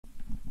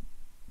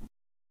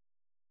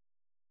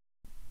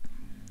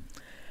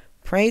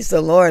Praise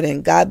the Lord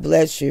and God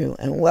bless you,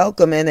 and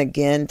welcome in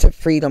again to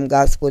Freedom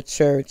Gospel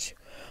Church.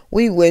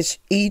 We wish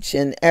each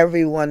and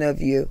every one of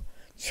you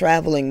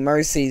traveling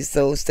mercies,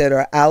 those that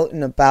are out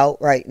and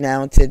about right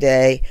now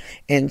today,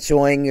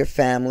 enjoying your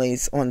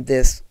families on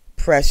this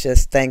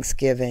precious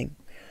Thanksgiving.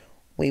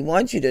 We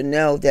want you to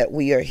know that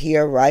we are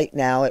here right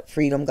now at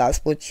Freedom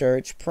Gospel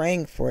Church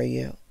praying for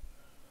you.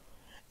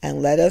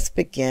 And let us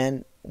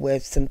begin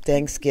with some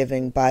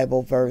Thanksgiving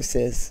Bible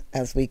verses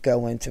as we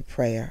go into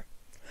prayer.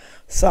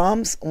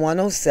 Psalms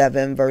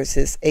 107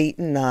 verses 8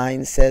 and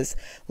 9 says,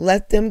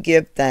 "Let them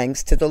give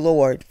thanks to the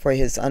Lord for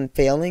his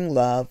unfailing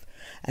love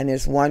and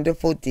his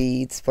wonderful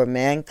deeds for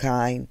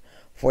mankind,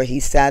 for he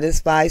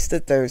satisfies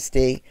the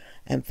thirsty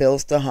and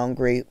fills the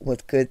hungry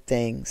with good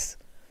things."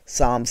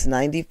 Psalms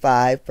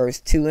 95 verse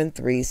 2 and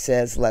 3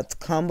 says, "Let's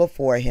come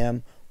before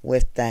him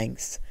with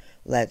thanks.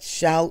 Let's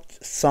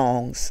shout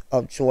songs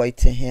of joy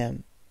to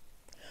him."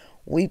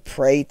 We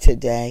pray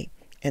today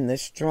in the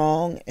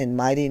strong and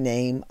mighty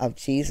name of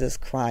Jesus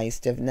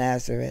Christ of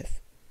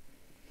Nazareth,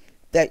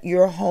 that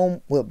your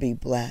home will be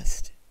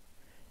blessed,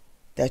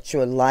 that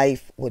your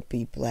life would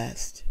be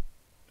blessed,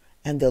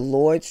 and the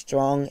Lord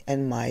strong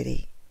and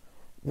mighty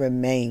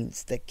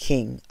remains the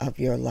King of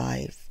your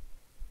life.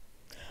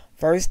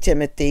 1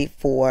 Timothy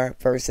 4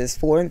 verses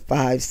 4 and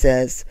 5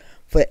 says,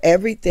 "For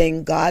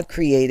everything God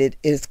created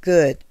is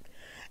good,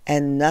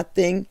 and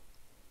nothing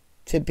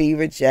to be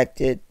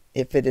rejected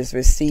if it is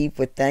received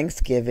with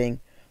thanksgiving,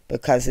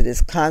 because it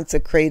is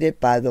consecrated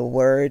by the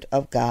word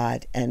of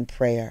God and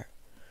prayer."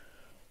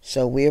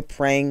 So we're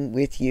praying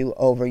with you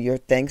over your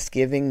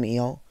Thanksgiving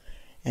meal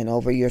and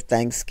over your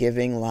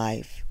Thanksgiving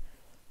life.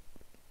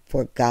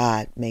 For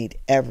God made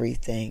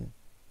everything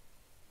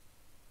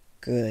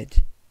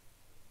good.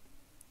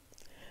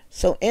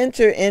 So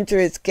enter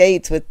his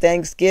gates with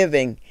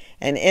thanksgiving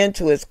and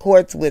into his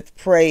courts with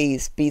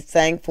praise. Be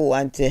thankful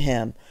unto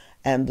him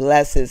and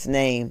bless his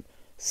name.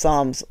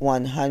 Psalms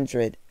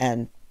 100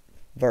 and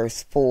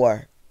verse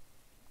 4.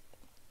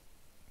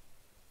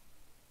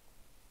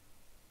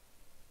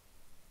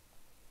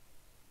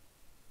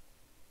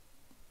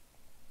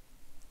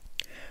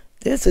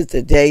 This is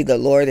the day the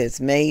Lord has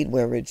made.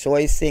 We're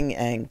rejoicing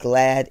and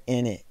glad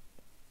in it.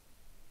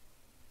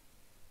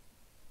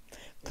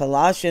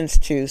 Colossians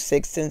 2,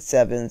 6 and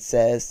 7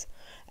 says,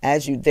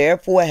 "As you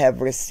therefore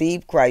have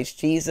received Christ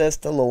Jesus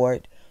the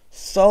Lord,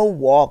 so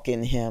walk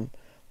in him,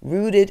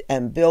 rooted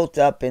and built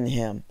up in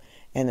him,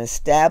 and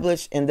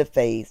established in the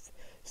faith,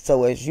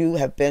 so as you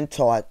have been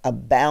taught,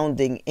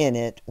 abounding in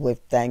it with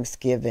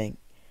thanksgiving."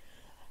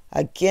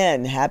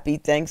 Again, happy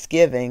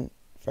Thanksgiving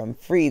from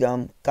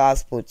Freedom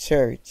Gospel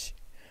Church.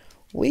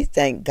 We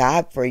thank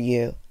God for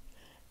you,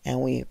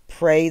 and we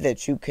pray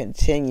that you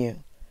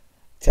continue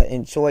to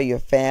enjoy your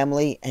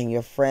family and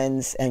your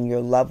friends and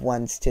your loved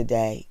ones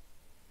today.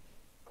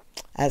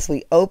 As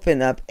we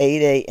open up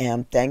 8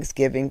 a.m.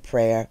 Thanksgiving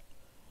prayer,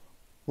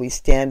 we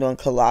stand on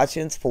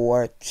Colossians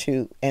 4,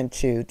 2 and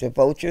 2.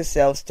 Devote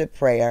yourselves to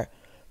prayer,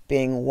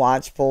 being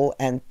watchful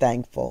and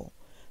thankful.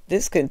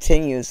 This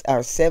continues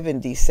our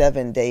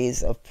 77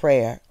 days of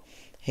prayer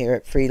here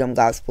at Freedom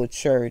Gospel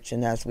Church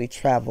and as we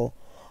travel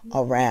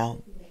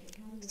around.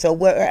 So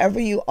wherever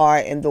you are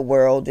in the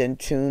world and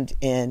tuned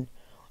in,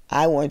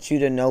 I want you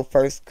to know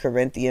 1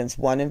 Corinthians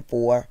 1 and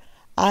 4.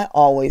 "I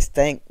always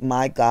thank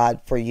my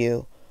God for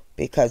you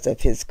because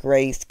of his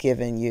grace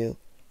given you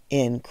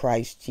in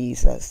Christ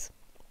Jesus."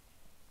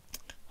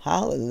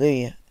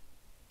 Hallelujah.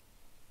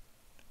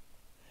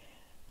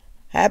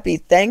 Happy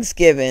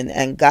Thanksgiving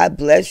and God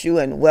bless you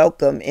and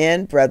welcome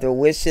in. Brother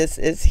Wishes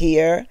is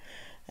here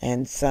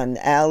and Son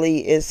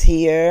Allie is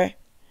here.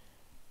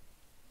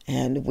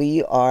 And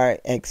we are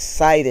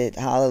excited,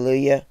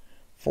 hallelujah,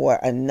 for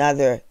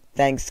another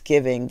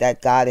Thanksgiving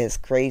that God has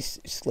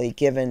graciously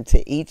given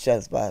to each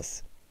of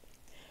us.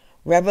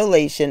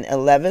 Revelation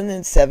 11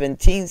 and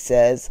 17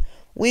 says,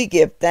 "We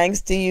give thanks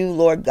to you,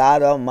 Lord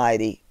God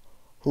Almighty,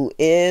 who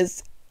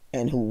is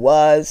and who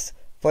was,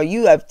 for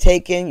you have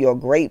taken your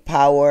great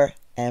power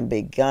and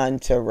begun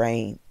to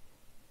reign."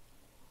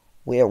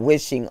 We are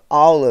wishing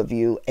all of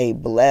you a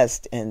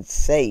blessed and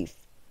safe,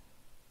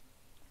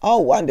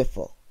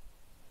 wonderful,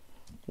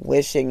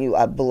 wishing you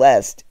a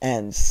blessed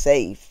and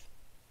safe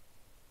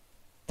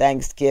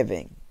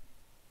Thanksgiving.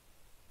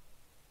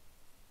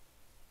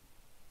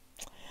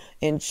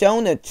 In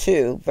Jonah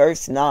 2,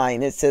 verse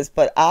 9, it says,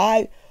 "But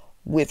I,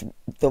 with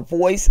the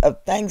voice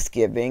of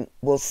thanksgiving,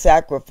 will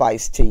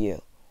sacrifice to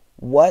you.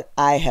 What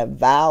I have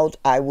vowed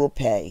I will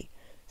pay.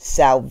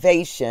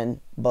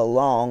 Salvation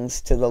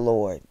belongs to the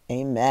Lord."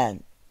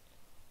 Amen.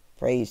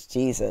 Praise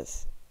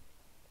Jesus.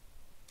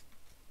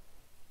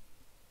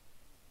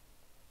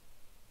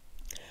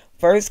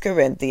 1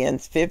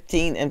 Corinthians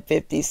 15 and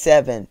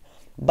 57.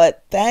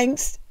 "But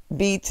thanks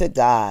be to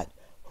God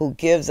who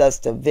gives us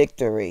the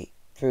victory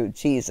through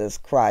Jesus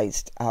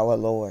Christ our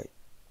Lord."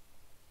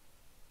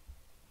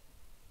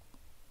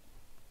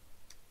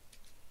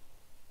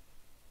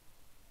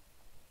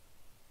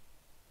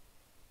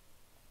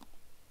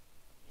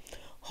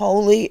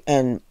 Holy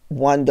and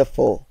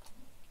wonderful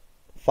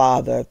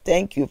Father,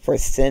 thank you for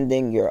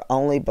sending your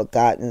only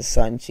begotten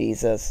Son,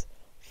 Jesus,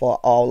 for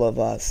all of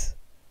us.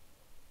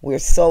 We're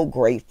so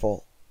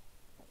grateful.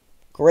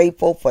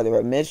 Grateful for the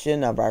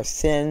remission of our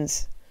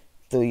sins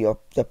through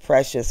the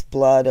precious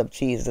blood of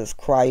Jesus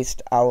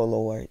Christ our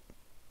Lord.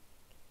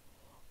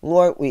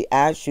 Lord, we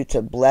ask you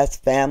to bless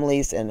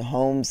families and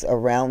homes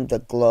around the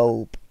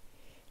globe.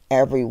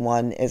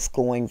 Everyone is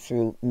going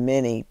through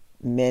many,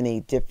 many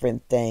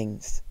different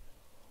things.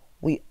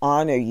 We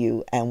honor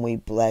you and we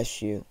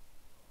bless you.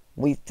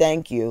 We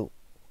thank you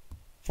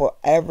for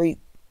every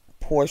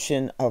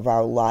portion of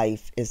our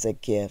life is a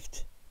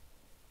gift.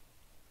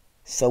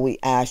 So we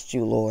ask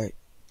you, Lord,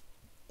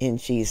 in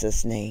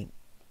Jesus' name.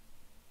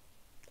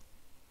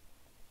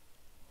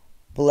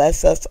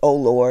 Bless us, O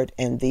Lord,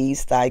 and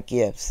these thy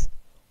gifts,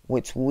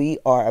 which we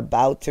are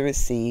about to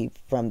receive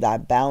from thy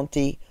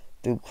bounty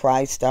through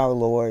Christ our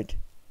Lord.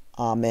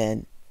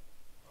 Amen.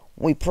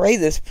 We pray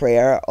this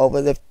prayer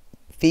over the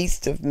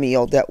feast of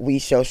meal that we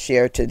shall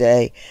share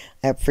today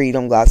at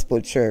Freedom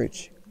Gospel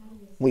Church.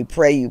 We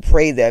pray you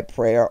pray that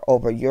prayer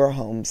over your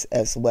homes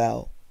as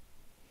well.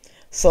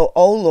 So,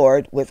 O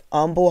Lord, with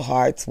humble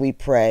hearts we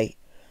pray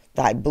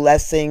thy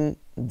blessing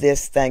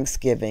this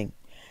Thanksgiving,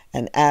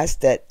 and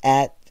ask that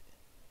at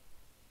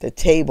the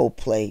table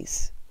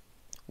place,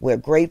 where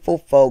grateful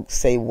folks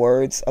say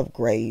words of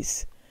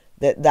grace,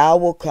 that thou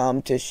will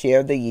come to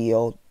share the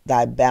yield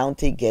thy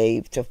bounty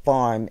gave to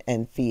farm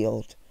and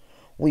field.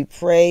 We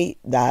pray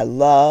thy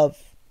love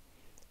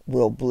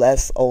will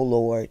bless, O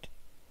Lord,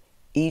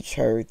 each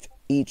hearth,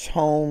 each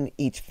home,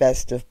 each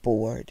festive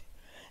board,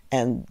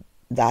 and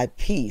thy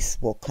peace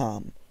will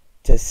come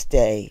to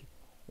stay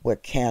where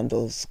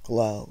candles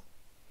glow.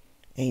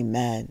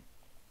 Amen.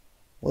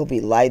 We'll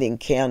be lighting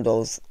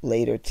candles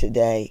later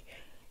today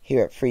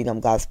here at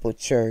Freedom Gospel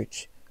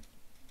Church.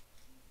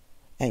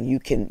 And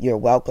you're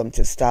welcome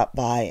to stop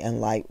by and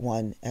light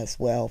one as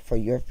well for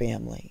your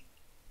family.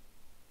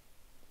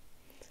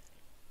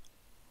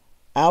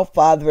 Our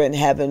Father in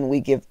heaven,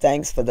 we give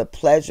thanks for the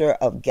pleasure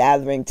of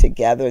gathering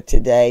together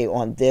today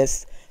on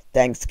this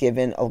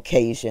Thanksgiving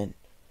occasion.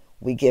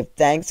 We give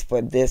thanks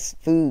for this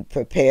food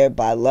prepared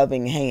by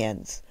loving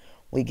hands.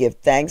 We give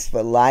thanks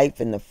for life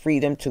and the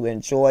freedom to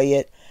enjoy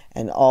it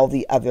and all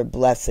the other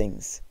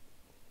blessings.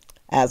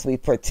 As we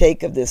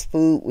partake of this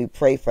food, we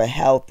pray for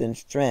health and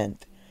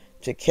strength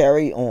to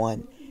carry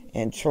on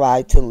and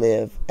try to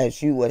live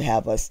as you would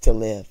have us to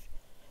live.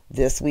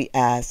 This we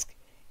ask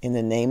in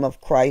the name of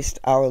Christ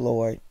our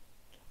Lord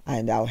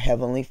and our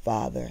Heavenly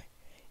Father.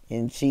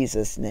 In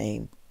Jesus'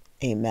 name,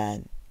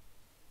 amen.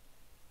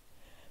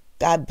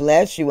 God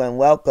bless you and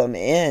welcome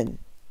in.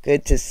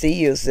 Good to see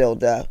you,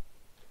 Zilda.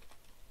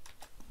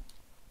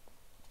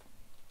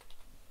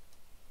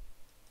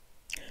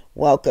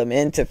 Welcome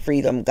into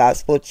Freedom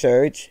Gospel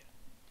Church.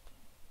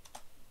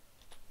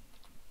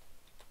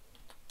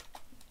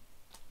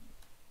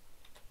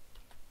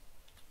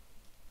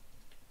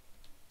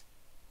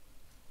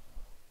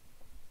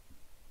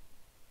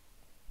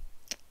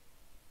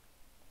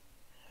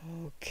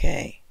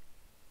 Okay.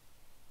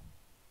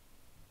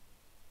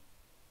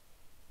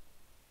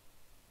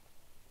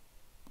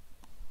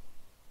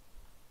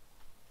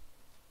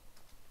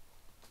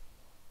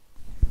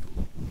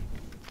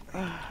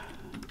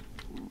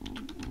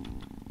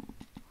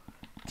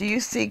 Do you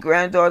see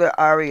Granddaughter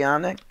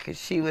Arianna? Because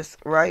she was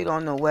right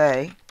on the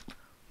way.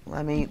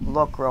 Let me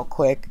look real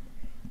quick.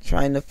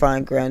 Trying to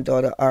find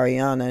Granddaughter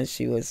Arianna.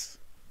 She was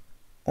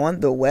on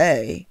the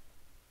way,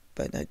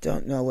 but I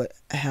don't know what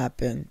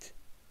happened.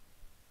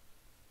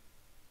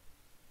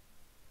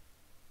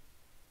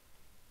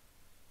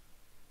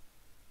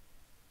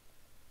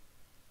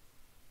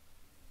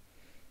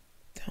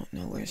 Don't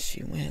know where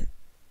she went.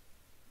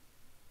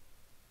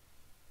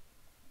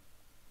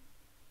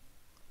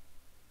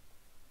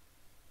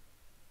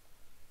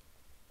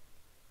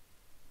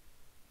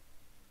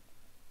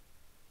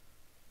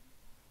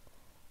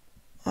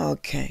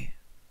 Okay.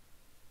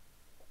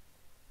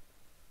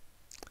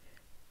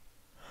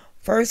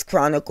 1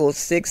 Chronicles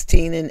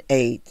 16 and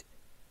 8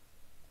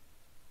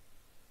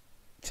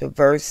 to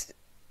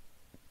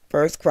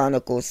 1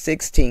 Chronicles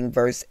 16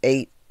 verse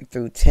 8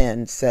 through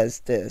 10 says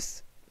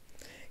this.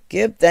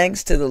 Give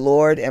thanks to the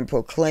Lord and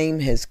proclaim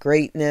his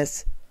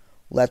greatness.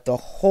 Let the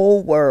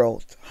whole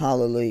world,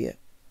 hallelujah,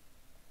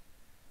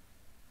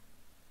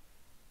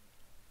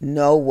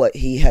 know what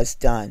he has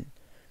done.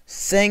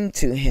 Sing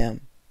to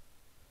him.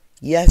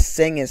 Yes,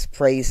 sing his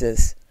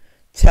praises.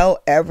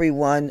 Tell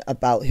everyone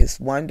about his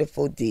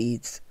wonderful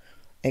deeds.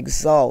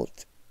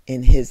 Exalt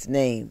in his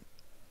name.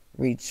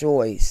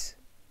 Rejoice,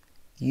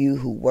 you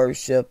who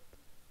worship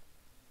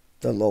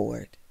the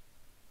Lord.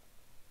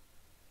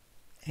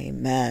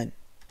 Amen.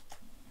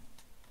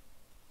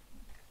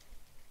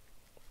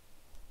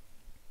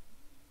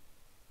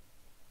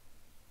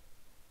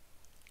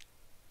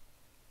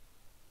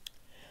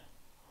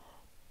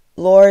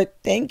 Lord,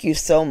 thank you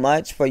so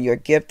much for your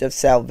gift of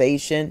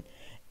salvation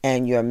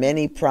and your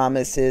many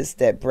promises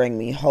that bring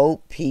me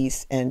hope,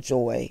 peace, and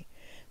joy.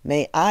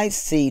 May I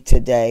see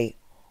today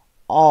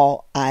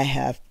all I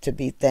have to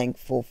be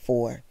thankful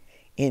for.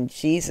 In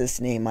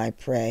Jesus' name I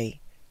pray.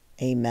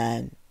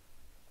 Amen.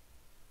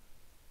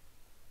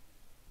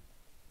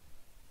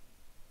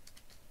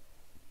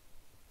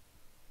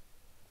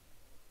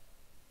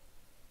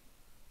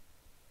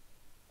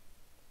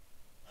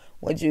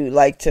 Would you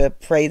like to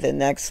pray the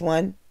next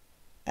one,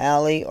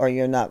 Allie, or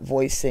you're not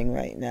voicing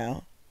right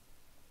now?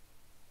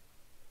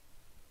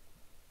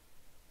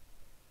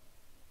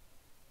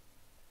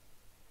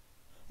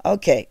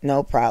 Okay,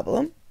 no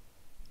problem.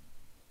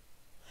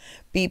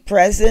 Be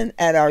present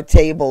at our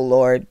table,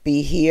 Lord.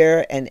 Be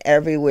here and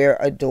everywhere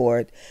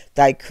adored.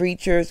 Thy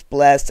creatures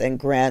bless and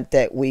grant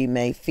that we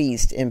may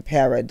feast in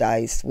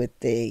paradise with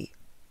thee.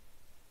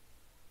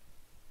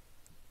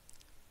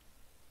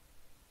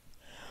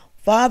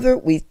 Father,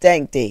 we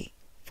thank thee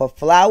for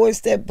flowers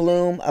that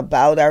bloom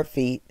about our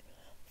feet.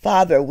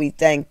 Father, we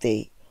thank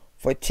thee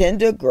for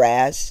tender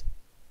grass,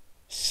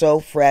 so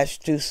fresh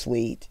to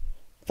sweet.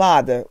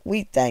 Father,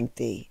 we thank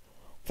thee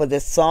for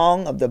the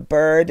song of the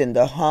bird and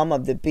the hum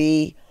of the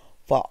bee,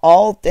 for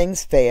all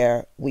things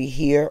fair we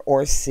hear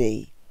or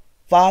see.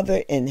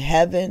 Father in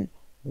heaven,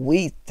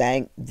 we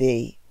thank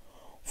thee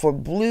for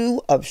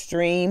blue of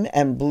stream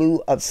and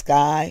blue of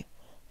sky.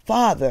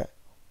 Father,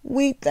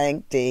 we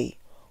thank thee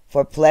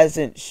for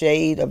pleasant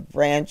shade of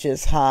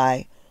branches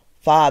high.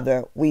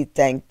 Father, we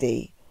thank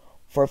thee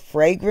for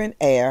fragrant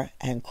air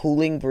and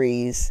cooling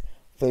breeze,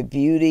 for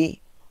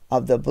beauty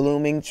of the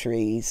blooming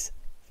trees.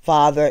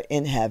 Father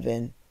in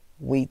heaven,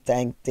 we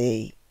thank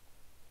thee.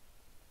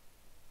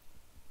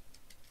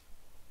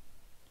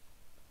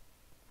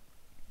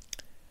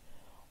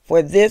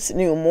 For this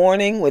new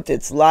morning with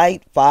its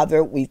light,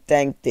 Father, we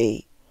thank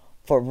thee.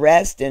 For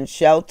rest and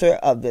shelter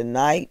of the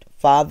night,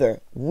 Father,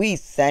 we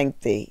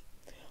thank thee.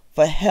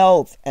 For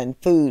health and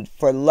food,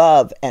 for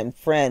love and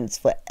friends,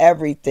 for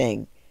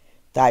everything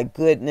thy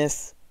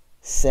goodness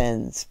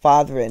sends.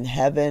 Father in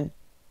heaven,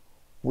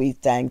 we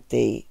thank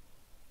thee.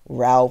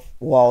 Ralph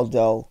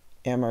Waldo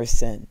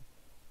Emerson,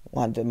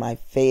 one of my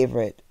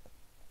favorite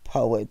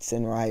poets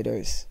and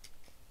writers.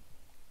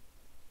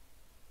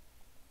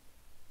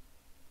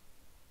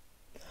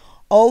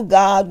 O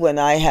God, when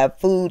I have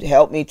food,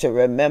 help me to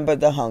remember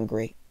the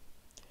hungry.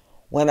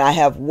 When I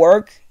have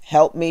work,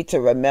 help me to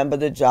remember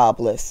the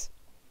jobless.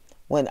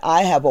 When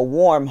I have a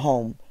warm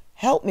home,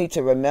 help me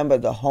to remember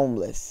the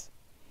homeless.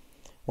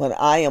 When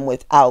I am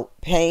without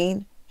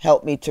pain,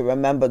 help me to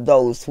remember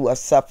those who are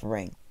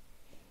suffering.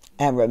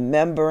 And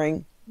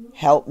remembering,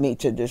 help me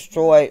to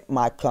destroy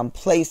my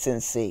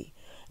complacency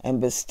and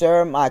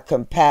bestir my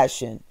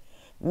compassion.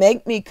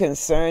 Make me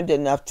concerned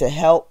enough to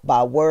help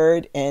by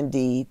word and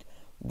deed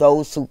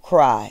those who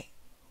cry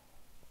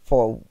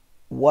for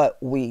what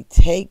we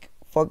take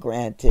for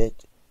granted.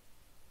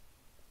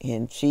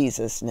 In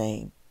Jesus'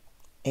 name,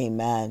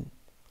 amen.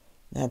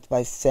 That's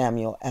by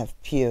Samuel F.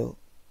 Pugh.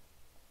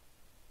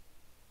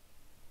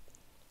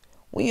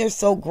 We are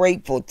so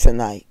grateful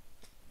tonight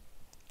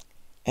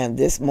and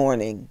this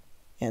morning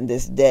and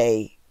this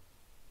day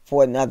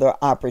for another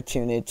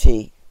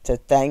opportunity to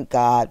thank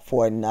God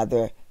for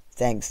another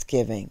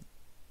Thanksgiving.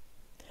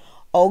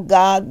 Oh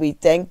God, we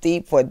thank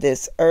thee for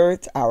this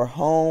earth, our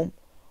home,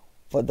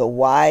 for the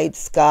wide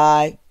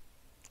sky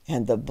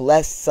and the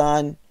blessed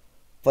sun,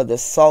 for the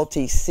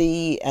salty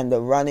sea and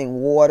the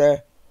running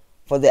water,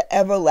 for the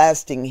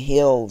everlasting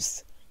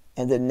hills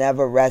and the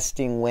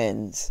never-resting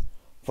winds,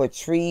 for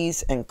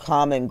trees and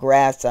common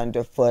grass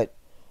underfoot.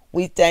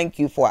 We thank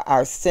you for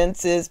our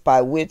senses by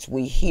which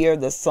we hear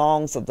the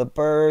songs of the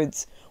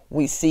birds,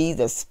 we see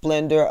the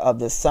splendor of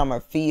the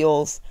summer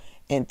fields,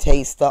 and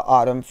taste the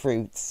autumn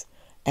fruits,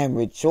 and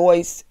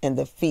rejoice in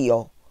the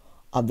feel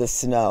of the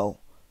snow,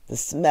 the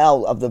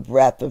smell of the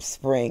breath of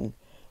spring.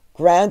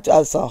 Grant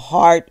us a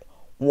heart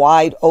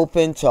wide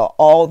open to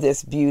all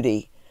this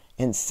beauty,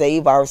 and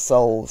save our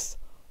souls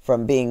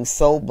from being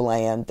so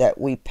bland that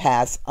we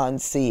pass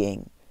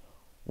unseeing,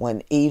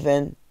 when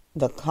even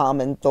the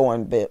common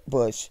thorn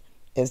bush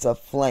is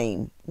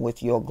aflame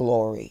with your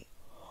glory.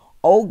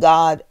 O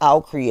God,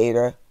 our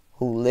Creator,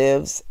 who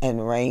lives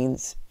and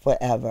reigns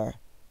forever,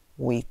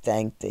 we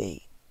thank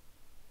thee.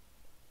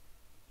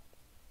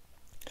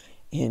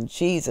 In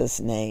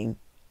Jesus' name,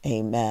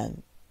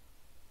 amen.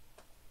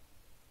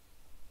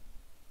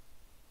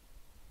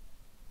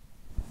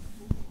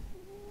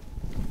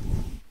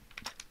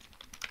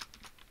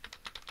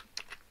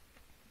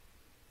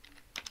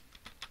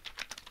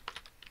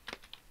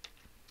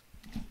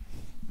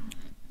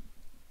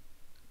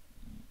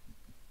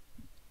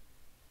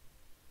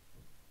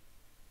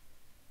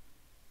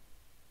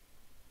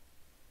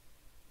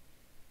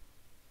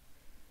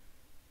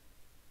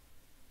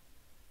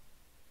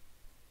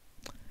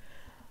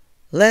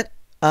 Let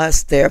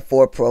us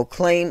therefore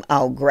proclaim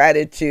our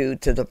gratitude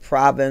to the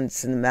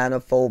providence and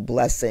manifold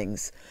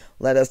blessings.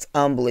 Let us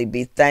humbly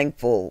be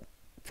thankful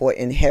for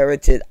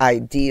inherited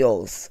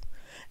ideals,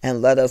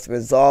 and let us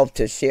resolve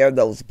to share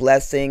those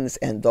blessings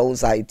and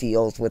those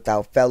ideals with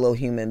our fellow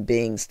human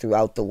beings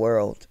throughout the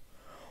world.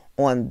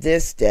 On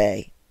this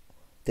day,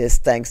 this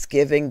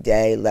Thanksgiving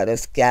Day, let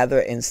us gather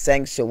in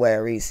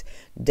sanctuaries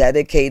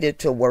dedicated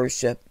to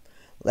worship.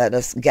 Let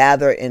us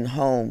gather in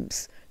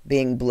homes,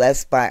 being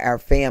blessed by our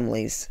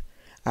families,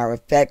 our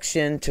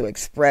affection to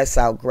express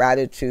our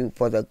gratitude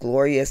for the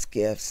glorious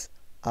gifts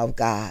of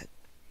God.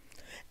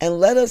 And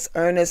let us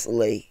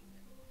earnestly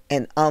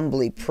and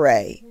humbly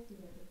pray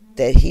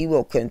that He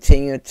will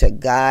continue to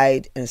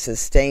guide and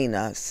sustain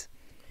us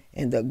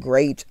in the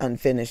great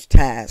unfinished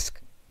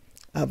task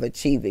of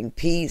achieving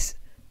peace,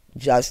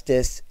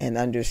 justice, and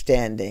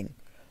understanding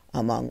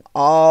among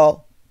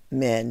all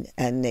men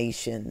and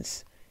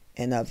nations,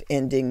 and of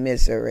ending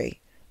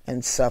misery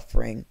and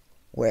suffering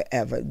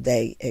wherever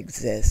they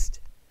exist.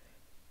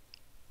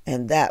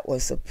 And that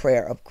was a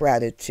prayer of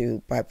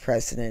gratitude by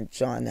President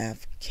John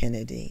F.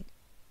 Kennedy.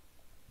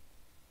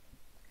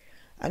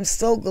 I'm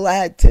so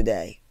glad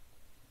today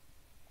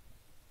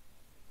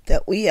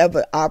that we have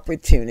an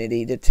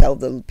opportunity to tell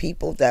the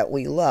people that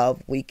we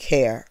love we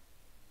care.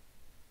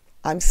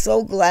 I'm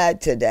so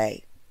glad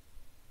today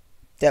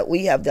that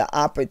we have the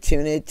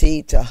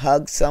opportunity to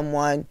hug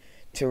someone,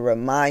 to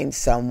remind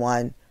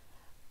someone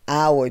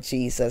our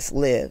Jesus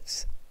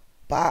lives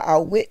by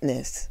our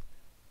witness,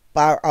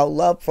 by our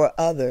love for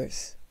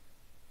others,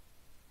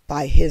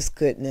 by His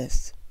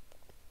goodness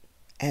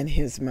and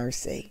His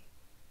mercy.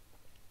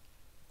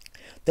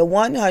 The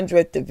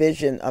 100th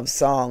division of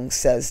songs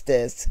says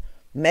this: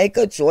 "Make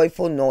a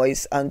joyful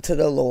noise unto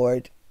the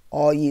Lord,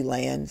 all ye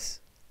lands."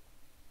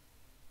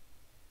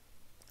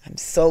 I'm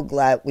so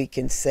glad we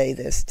can say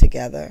this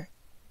together.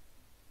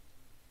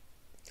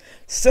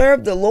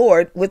 Serve the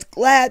Lord with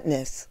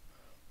gladness.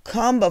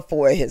 Come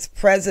before His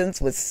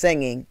presence with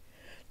singing.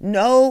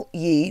 Know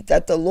ye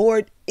that the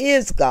Lord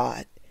is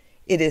God.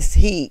 It is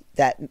He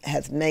that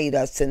has made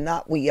us, and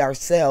not we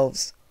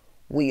ourselves.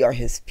 We are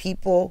His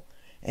people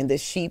and the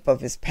sheep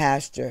of His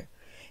pasture.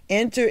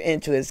 Enter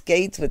into His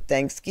gates with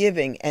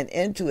thanksgiving, and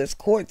into His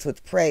courts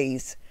with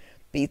praise.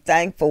 Be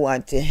thankful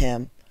unto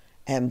Him,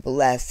 and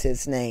bless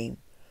His name.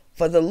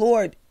 For the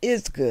Lord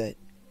is good.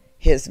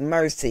 His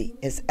mercy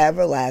is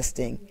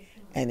everlasting,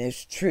 and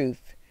His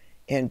truth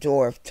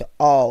endureth to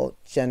all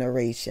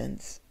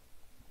generations.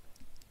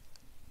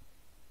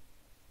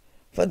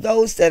 For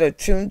those that are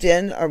tuned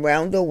in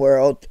around the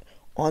world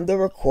on the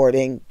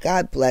recording,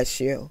 God bless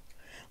you.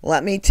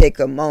 Let me take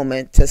a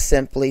moment to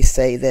simply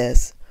say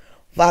this.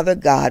 Father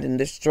God, in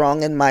the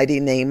strong and mighty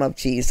name of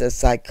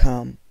Jesus, I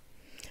come.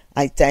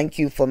 I thank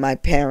you for my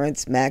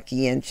parents,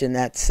 Mackie and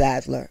Jeanette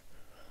Sadler.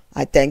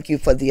 I thank you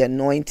for the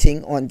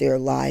anointing on their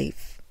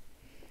life.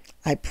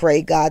 I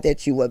pray, God,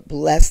 that you would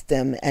bless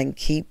them and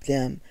keep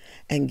them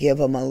and give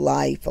them a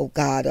life, oh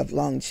God, of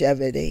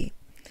longevity.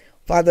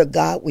 Father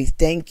God, we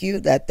thank you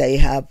that they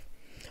have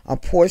a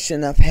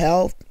portion of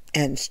health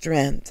and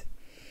strength.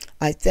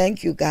 I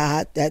thank you,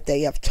 God, that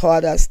they have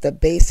taught us the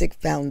basic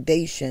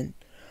foundation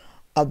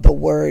of the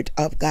Word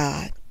of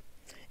God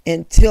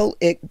until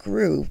it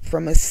grew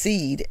from a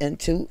seed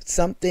into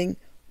something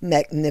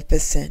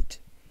magnificent.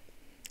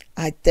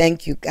 I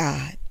thank you,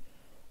 God,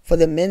 for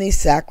the many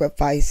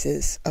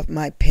sacrifices of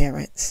my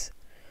parents,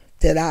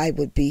 that I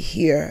would be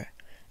here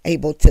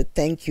able to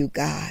thank you,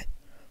 God,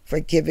 for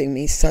giving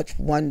me such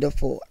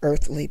wonderful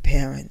earthly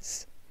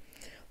parents.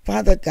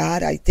 Father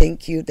God, I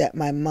thank you that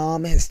my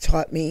mom has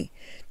taught me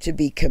to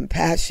be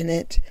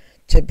compassionate,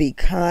 to be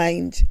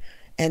kind,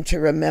 and to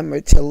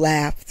remember to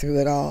laugh through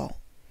it all.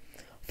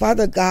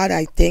 Father God,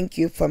 I thank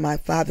you for my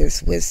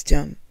father's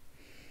wisdom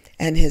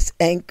and his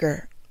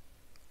anchor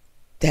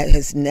that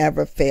has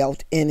never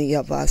failed any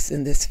of us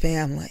in this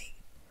family.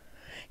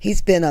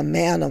 He's been a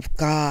man of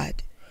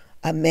God,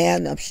 a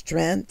man of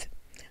strength,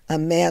 a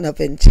man of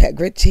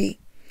integrity,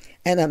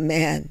 and a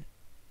man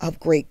of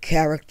great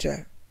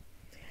character.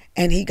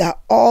 And he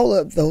got all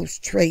of those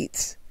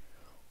traits,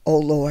 O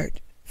Lord,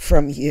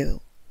 from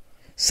you.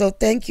 So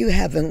thank you,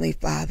 Heavenly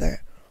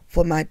Father,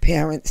 for my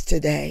parents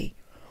today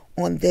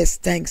on this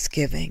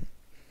Thanksgiving.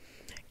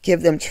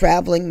 Give them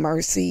traveling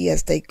mercy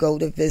as they go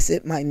to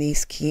visit my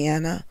niece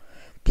Kiana.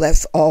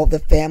 Bless all the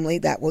family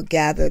that will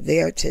gather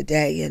there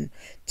today and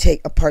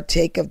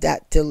partake of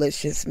that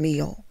delicious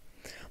meal.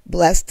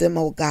 Bless them,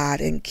 O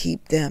God, and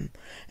keep them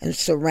and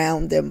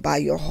surround them by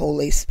your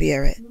Holy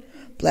Spirit.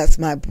 Bless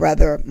my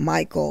brother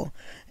Michael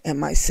and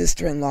my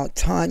sister-in-law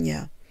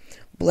Tanya.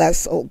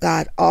 Bless, O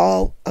God,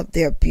 all of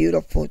their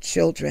beautiful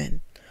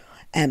children.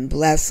 And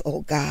bless,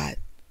 O God,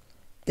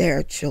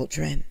 their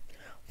children.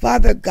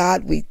 Father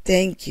God, we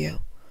thank you.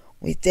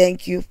 We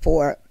thank you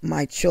for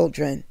my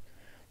children,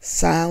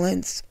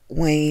 Silence,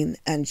 Wayne,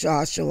 and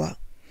Joshua.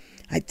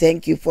 I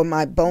thank you for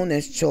my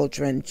bonus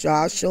children,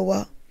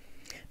 Joshua,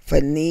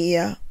 for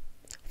Nia,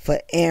 for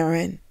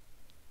Aaron.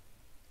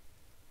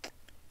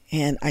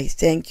 And I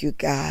thank you,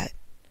 God,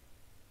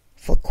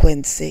 for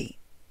Quincy.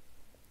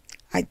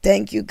 I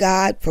thank you,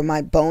 God, for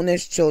my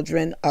bonus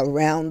children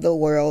around the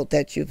world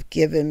that you've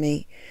given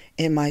me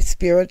in my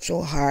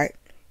spiritual heart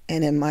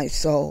and in my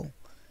soul.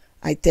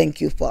 I thank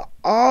you for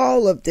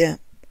all of them,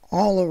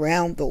 all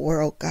around the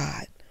world,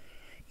 God.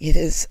 It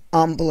is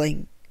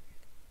humbling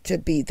to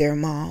be their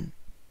mom.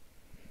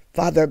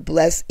 Father,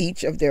 bless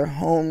each of their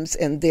homes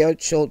and their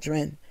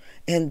children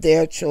and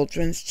their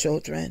children's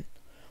children.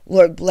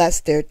 Lord, bless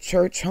their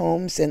church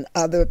homes and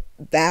other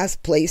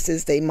vast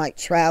places they might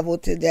travel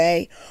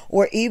today.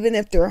 Or even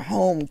if they're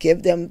home,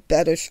 give them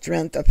better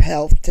strength of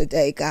health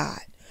today, God.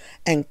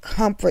 And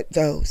comfort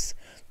those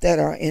that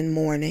are in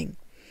mourning.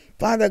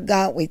 Father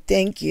God, we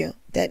thank you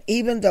that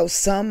even though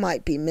some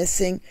might be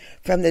missing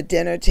from the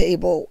dinner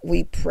table,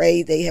 we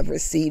pray they have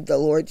received the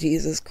Lord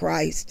Jesus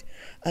Christ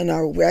and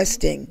are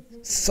resting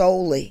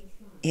solely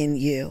in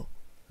you.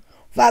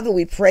 Father,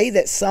 we pray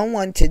that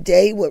someone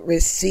today would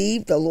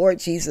receive the Lord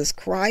Jesus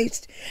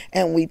Christ,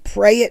 and we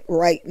pray it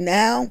right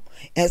now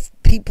as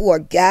people are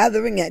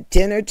gathering at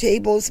dinner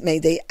tables. May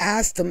they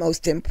ask the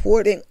most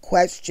important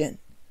question.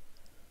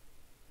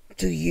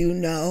 Do you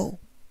know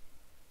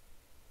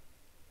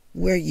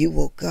where you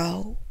will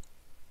go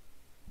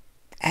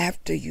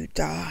after you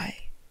die?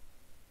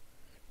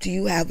 Do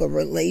you have a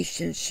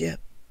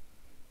relationship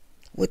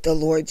with the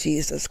Lord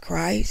Jesus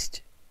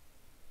Christ?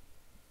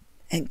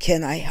 And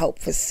can I help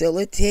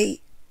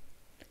facilitate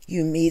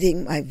you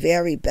meeting my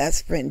very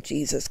best friend,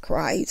 Jesus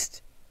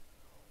Christ?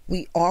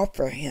 We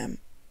offer him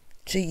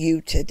to you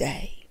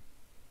today.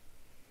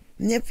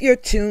 And if you're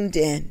tuned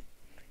in,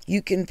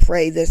 you can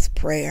pray this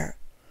prayer.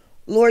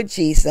 Lord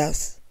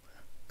Jesus,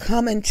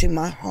 come into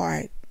my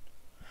heart.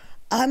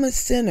 I'm a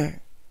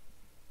sinner.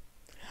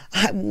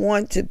 I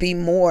want to be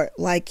more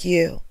like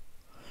you.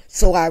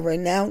 So I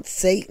renounce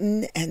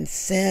Satan and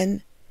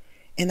sin,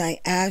 and I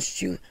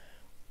ask you,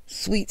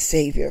 sweet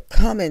Savior,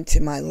 come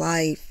into my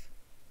life.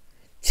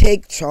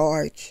 Take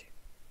charge.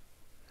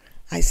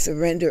 I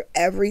surrender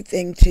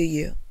everything to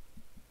you.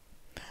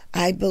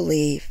 I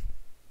believe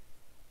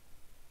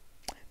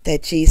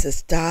that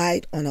Jesus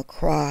died on a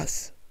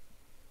cross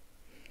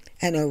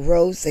and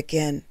arose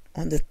again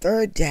on the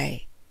third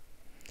day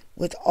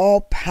with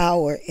all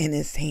power in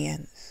his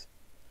hands.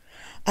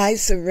 I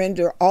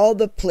surrender all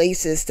the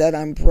places that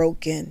I'm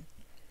broken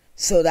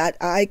so that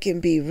I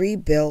can be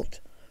rebuilt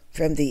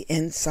from the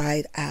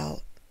inside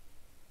out.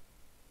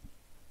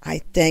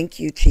 I thank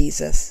you,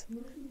 Jesus,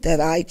 that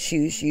I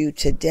choose you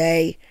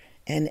today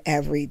and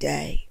every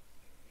day.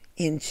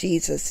 In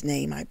Jesus'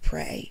 name I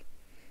pray.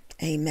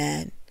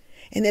 Amen.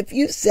 And if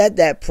you said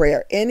that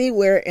prayer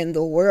anywhere in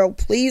the world,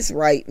 please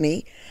write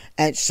me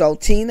at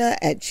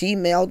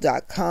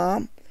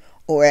charltina@gmail.com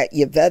or at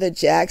Yvetta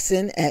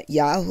Jackson at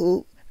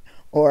Yahoo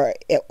or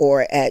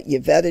at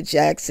Yvetta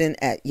Jackson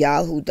at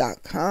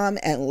yahoo.com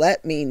and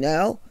let me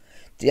know.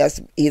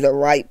 Just either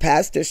write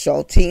Pastor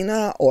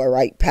Charltina or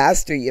write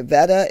Pastor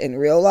Yvetta in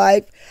real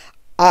life.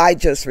 I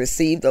just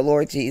received the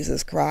Lord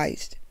Jesus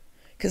Christ.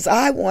 Because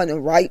I want to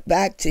write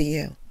back to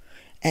you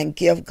and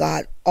give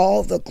God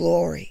all the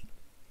glory,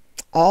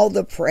 all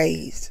the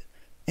praise,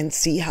 and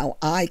see how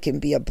I can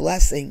be a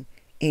blessing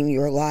in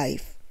your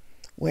life,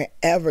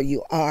 wherever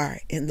you are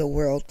in the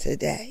world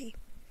today.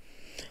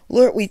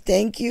 Lord, we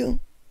thank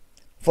you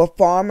for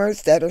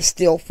farmers that are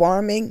still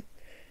farming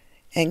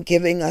and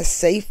giving us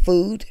safe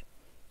food.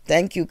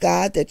 Thank you,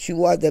 God, that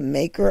you are the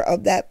maker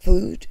of that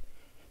food.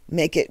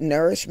 Make it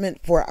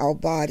nourishment for our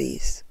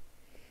bodies.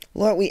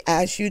 Lord, we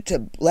ask you to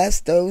bless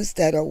those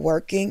that are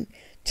working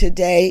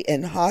today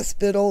in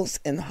hospitals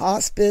and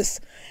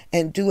hospice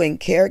and doing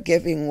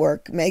caregiving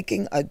work,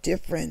 making a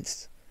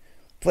difference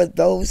for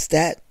those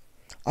that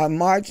are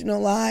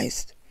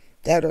marginalized,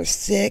 that are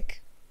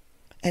sick,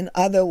 and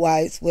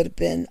otherwise would have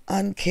been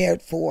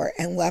uncared for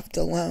and left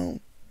alone.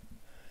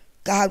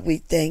 God, we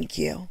thank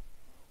you.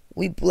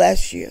 We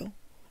bless you.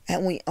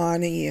 And we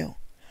honor you.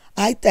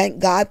 I thank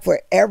God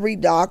for every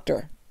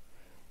doctor.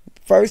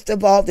 First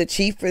of all, the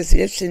chief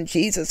physician,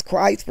 Jesus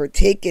Christ, for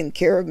taking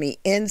care of me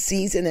in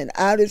season and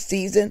out of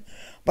season,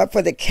 but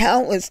for the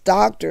countless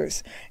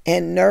doctors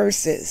and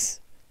nurses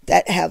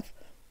that have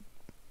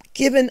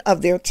given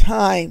of their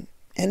time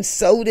and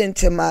sowed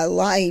into my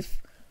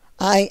life.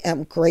 I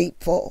am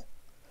grateful.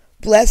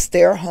 Bless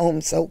their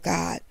homes, oh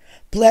God.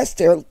 Bless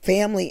their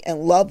family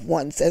and loved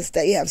ones as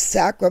they have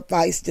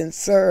sacrificed and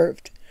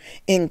served.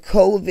 In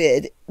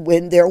COVID,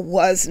 when there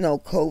was no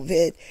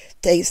COVID,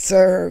 they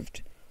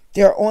served.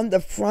 They're on the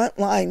front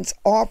lines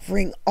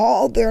offering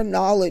all their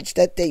knowledge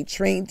that they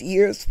trained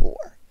years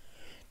for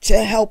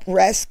to help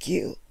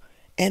rescue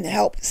and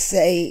help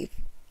save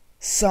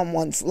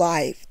someone's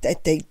life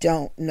that they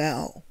don't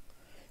know.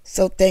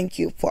 So thank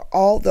you for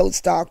all those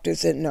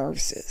doctors and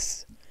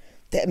nurses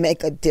that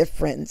make a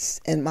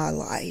difference in my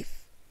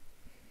life.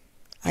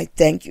 I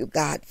thank you,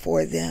 God,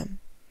 for them.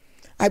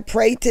 I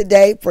pray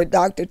today for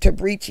Dr.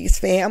 DebrA's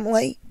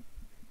family.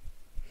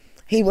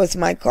 He was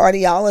my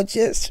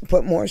cardiologist,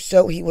 but more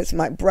so he was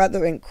my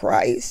brother in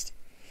Christ.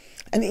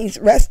 And he's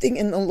resting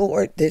in the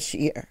Lord this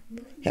year.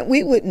 And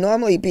we would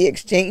normally be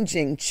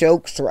exchanging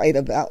jokes right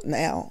about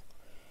now.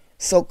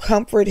 So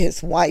comfort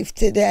his wife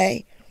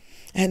today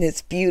and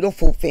his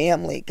beautiful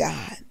family,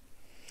 God.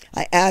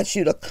 I ask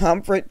you to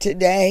comfort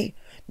today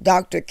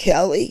Dr.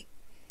 Kelly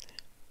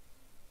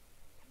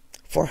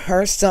for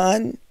her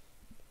son,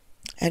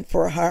 and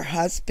for her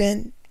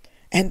husband,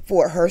 and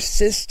for her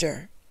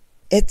sister.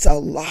 It's a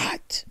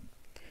lot.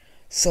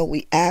 So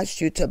we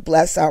ask you to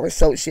bless our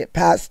associate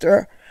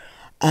pastor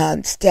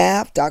and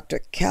staff, Dr.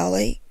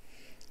 Kelly,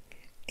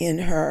 in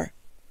her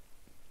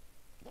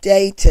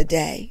day to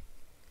day.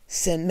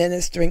 Send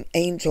ministering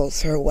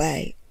angels her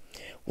way.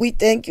 We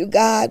thank you,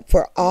 God,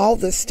 for all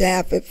the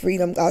staff at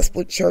Freedom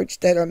Gospel Church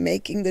that are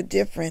making the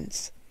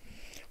difference.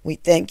 We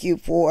thank you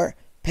for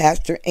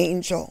Pastor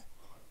Angel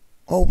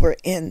over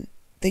in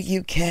the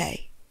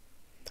UK.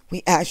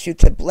 We ask you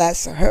to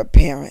bless her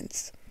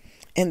parents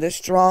in the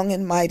strong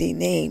and mighty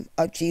name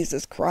of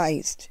Jesus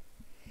Christ.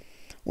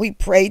 We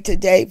pray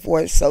today for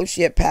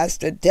Associate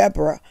Pastor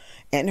DebrA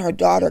and her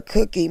daughter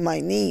Cookie, my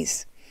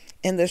niece.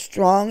 In the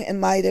strong and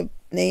mighty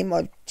name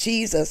of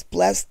Jesus,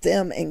 bless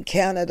them in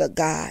Canada,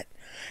 God,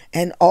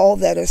 and all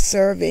that are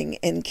serving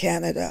in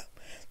Canada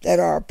that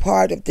are a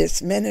part of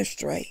this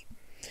ministry.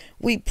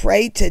 We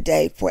pray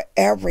today for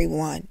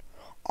everyone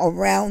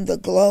around the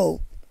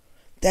globe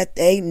that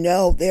they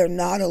know they're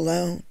not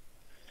alone,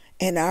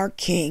 and our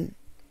King,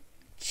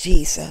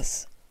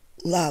 Jesus,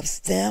 loves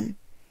them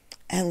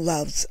and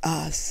loves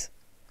us.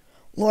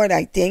 Lord,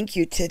 I thank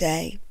you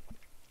today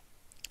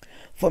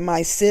for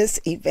my sis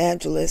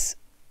Evangelist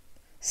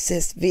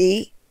Sis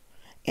V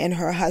and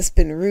her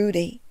husband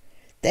Rudy.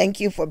 Thank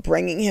you for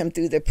bringing him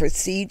through the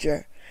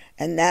procedure,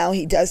 and now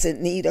he doesn't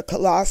need a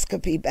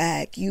coloscopy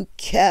bag. You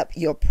kept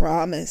your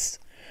promise.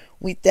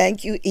 We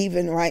thank you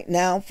even right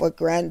now for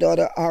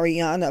Granddaughter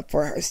Arianna,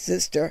 for her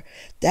sister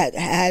that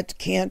had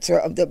cancer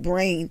of the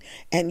brain,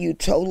 and you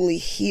totally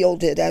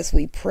healed it as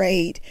we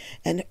prayed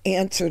and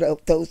answered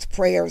those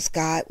prayers,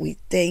 God. We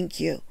thank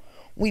you.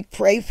 We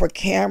pray for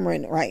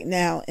Cameron right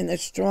now in the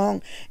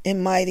strong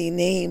and mighty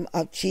name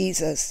of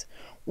Jesus.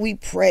 We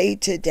pray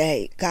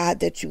today, God,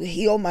 that you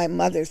heal my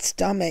mother's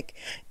stomach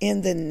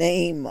in the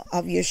name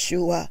of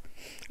Yeshua.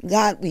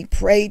 God, we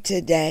pray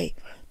today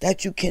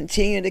that you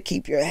continue to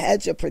keep your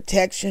hedge of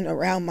protection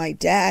around my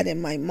dad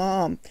and my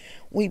mom.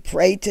 We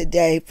pray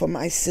today for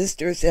my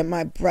sisters and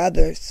my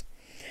brothers.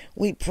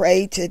 We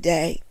pray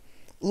today,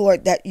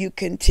 Lord, that you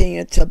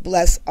continue to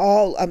bless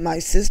all of my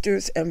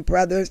sisters and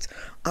brothers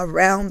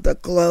around the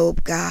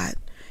globe, God.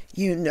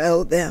 You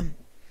know them,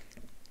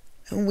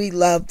 and we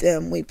love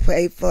them. We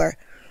pray for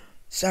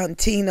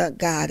Charltina,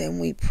 God, and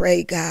we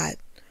pray, God,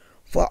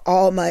 for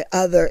all my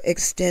other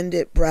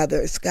extended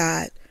brothers,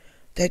 God,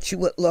 that you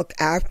would look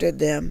after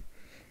them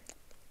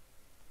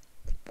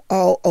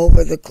all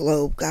over the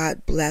globe.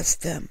 God, bless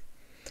them.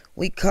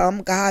 We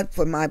come, God,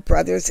 for my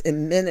brothers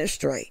in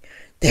ministry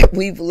that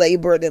we've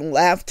labored and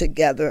laughed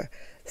together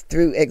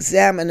through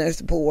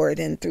examiner's board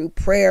and through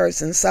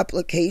prayers and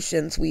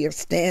supplications. We are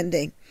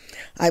standing.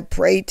 I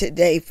pray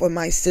today for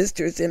my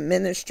sisters in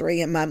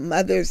ministry and my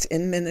mothers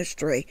in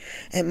ministry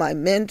and my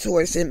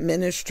mentors in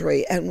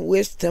ministry, and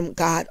wish them,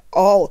 God,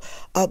 all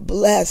a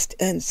blessed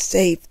and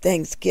safe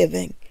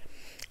Thanksgiving.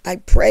 I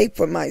pray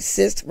for my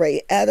sis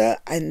Rayetta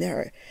and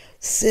her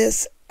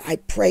sis. I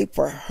pray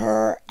for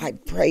her. I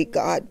pray,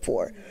 God,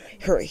 for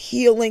her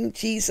healing,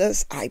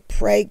 Jesus. I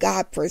pray,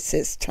 God, for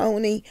sis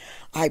Tony.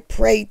 I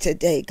pray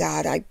today,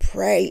 God. I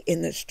pray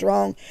in the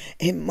strong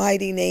and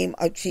mighty name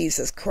of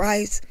Jesus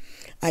Christ.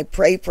 I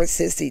pray for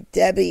Sissy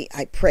Debbie.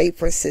 I pray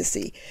for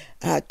Sissy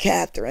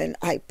Catherine.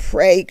 I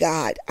pray,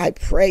 God, I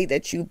pray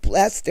that you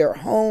bless their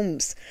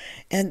homes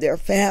and their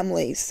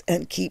families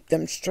and keep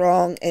them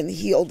strong and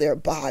heal their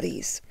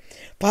bodies.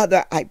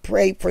 Father, I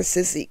pray for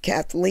Sissy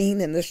Kathleen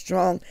in the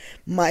strong,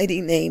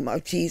 mighty name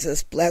of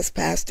Jesus. Bless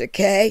Pastor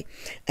Kay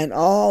and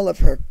all of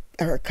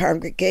her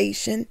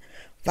congregation.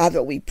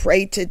 Father, we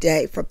pray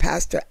today for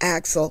Pastor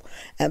Axel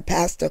and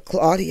Pastor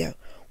Claudia.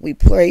 We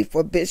pray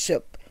for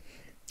Bishop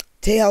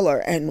Taylor,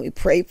 and we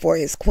pray for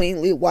his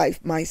queenly wife,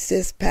 my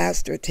sis,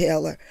 Pastor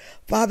Taylor.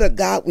 Father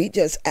God, we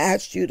just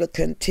ask you to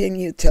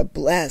continue to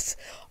bless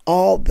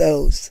all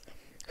those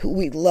who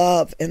we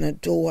love and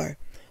adore.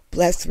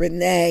 Bless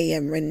Renee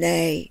and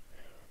Renee.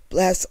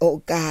 Bless,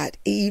 oh God,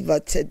 Eva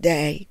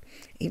today.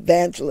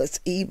 Evangelist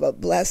Eva.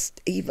 Bless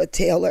Eva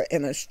Taylor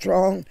in a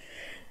strong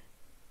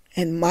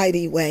and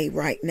mighty way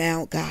right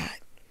now, God.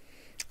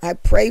 I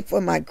pray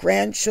for my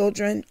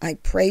grandchildren. I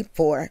pray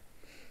for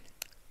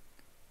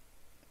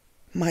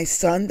my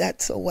son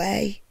that's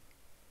away.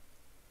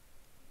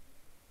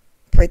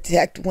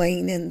 Protect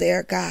Wayne in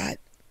there, God.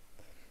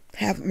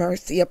 Have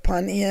mercy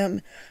upon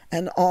him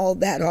and all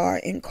that are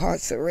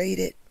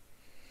incarcerated.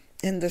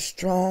 In the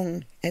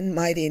strong and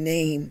mighty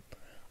name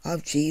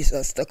of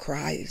Jesus the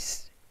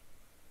Christ.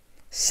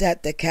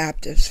 Set the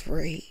captives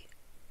free.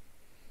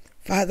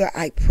 Father,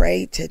 I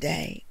pray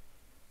today.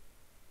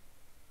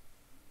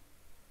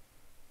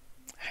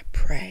 I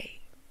pray.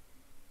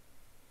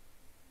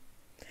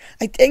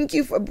 I thank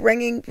you for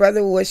bringing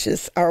brother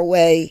wishes our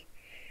way.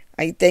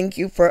 I thank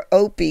you for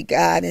Oppie,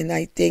 God, and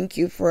I thank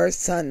you for her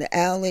son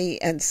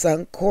Allie and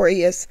son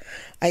Correus.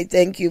 I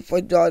thank you for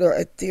daughter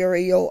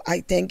Ethereal.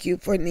 I thank you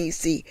for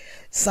Niecy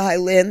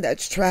Psylynn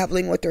that's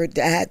traveling with her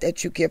dad,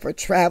 that you give her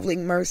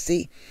traveling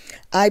mercy.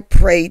 I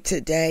pray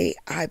today.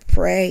 I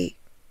pray,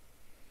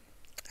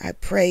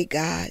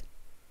 God,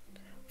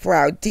 for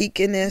our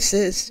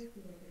deaconesses,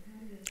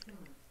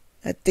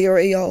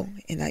 Ethereal,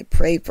 and I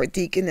pray for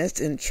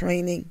Deaconess in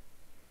training,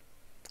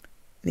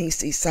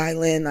 Niecy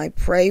Psylynn. I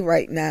pray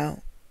right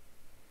now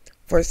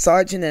for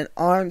Sergeant in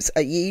Arms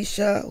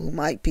Ayesha, who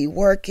might be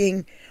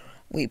working.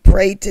 We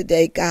pray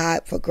today,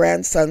 God, for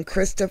grandson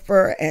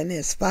Christopher and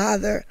his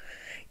father,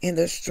 in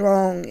the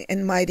strong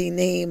and mighty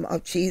name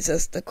of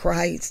Jesus the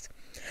Christ.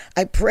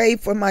 I pray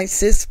for my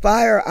sis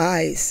Fire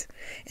Eyes,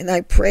 and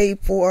I pray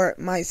for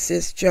my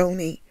sis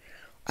Janie.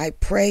 I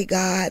pray,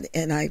 God,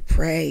 and I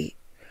pray.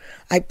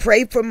 I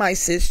pray for my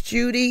sis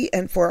Judy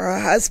and for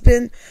her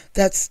husband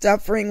that's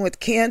suffering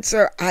with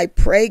cancer. I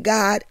pray,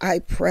 God, I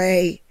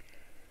pray.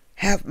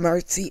 Have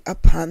mercy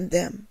upon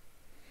them.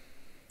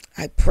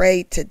 I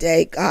pray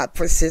today, God,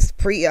 for Sis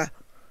Priya,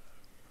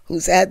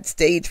 who's had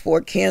stage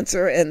 4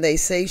 cancer, and they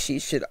say she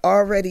should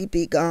already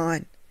be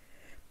gone,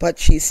 but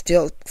she's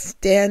still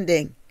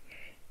standing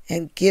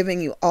and giving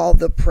you all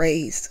the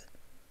praise.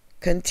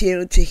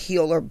 Continue to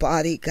heal her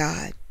body,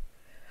 God.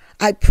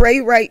 I pray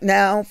right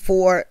now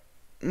for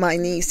my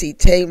niece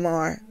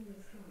Tamar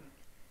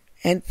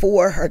and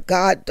for her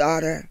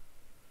goddaughter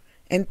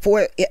and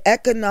for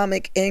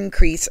economic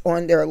increase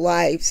on their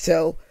lives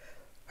so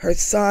her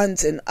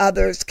sons and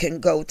others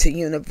can go to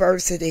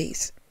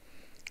universities.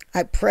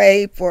 I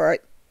pray for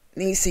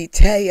Niecy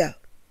Taya,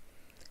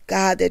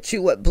 God, that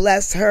you would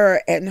bless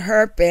her and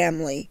her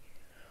family.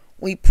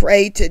 We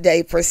pray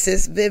today for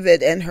Sis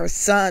Vivid and her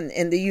son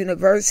in the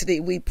university.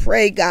 We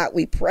pray, God,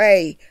 we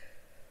pray.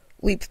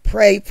 We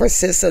pray for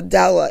Sis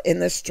Adela in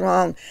the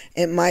strong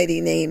and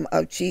mighty name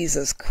of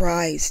Jesus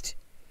Christ.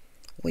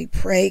 We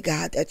pray,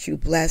 God, that you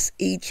bless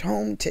each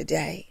home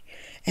today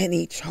and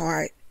each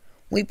heart.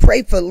 We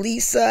pray for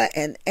Lisa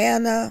and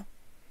Anna.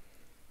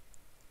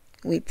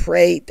 We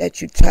pray that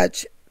you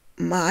touch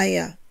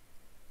Maya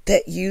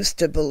that used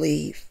to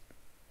believe,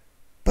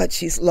 but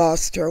she's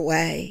lost her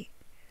way.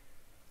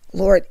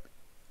 Lord,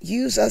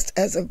 use us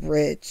as a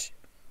bridge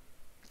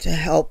to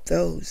help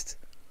those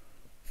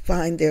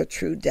find their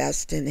true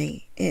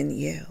destiny in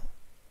you.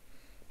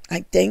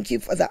 I thank you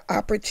for the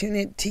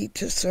opportunity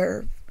to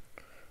serve,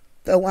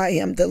 though I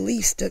am the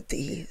least of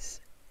these.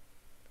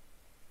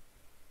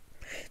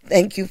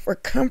 Thank you for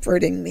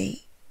comforting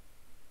me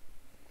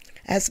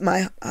as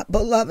my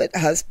beloved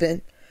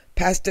husband,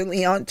 Pastor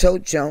Leanto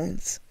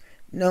Jones,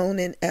 known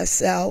in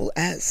SL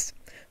as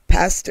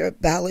Pastor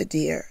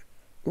DebrA,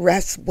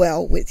 rests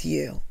well with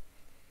you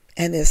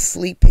and is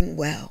sleeping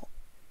well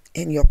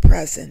in your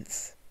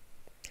presence.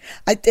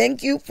 I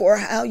thank you for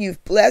how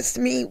you've blessed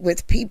me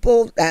with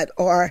people that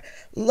are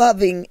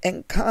loving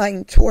and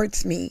kind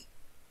towards me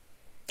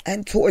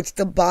and towards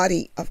the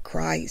body of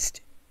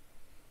Christ.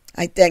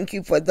 I thank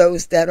you for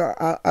those that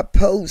are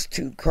opposed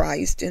to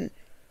Christ and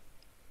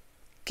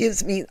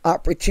gives me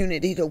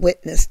opportunity to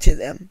witness to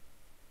them.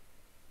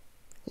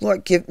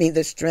 Lord, give me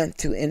the strength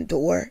to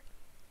endure,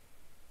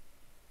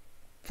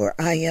 for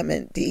I am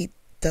indeed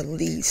the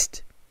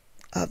least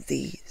of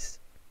these.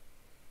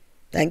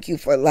 Thank you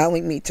for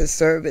allowing me to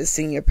serve as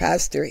senior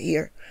pastor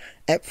here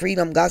at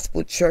Freedom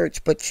Gospel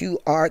Church, but you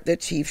are the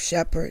chief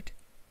shepherd.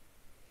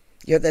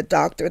 You're the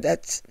doctor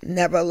that's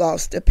never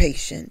lost a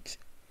patient.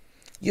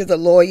 You're the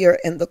lawyer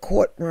in the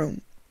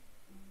courtroom.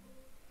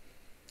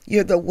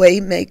 You're the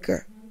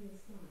waymaker,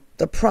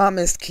 the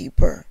promise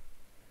keeper,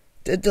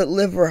 the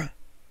deliverer,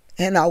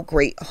 and our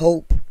great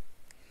hope.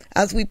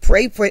 As we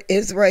pray for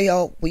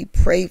Israel, we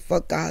pray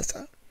for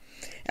Gaza.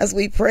 As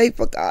we pray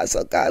for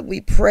Gaza, God,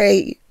 we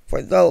pray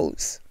for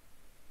those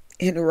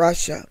in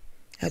Russia.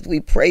 As we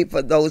pray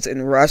for those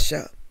in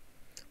Russia,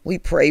 we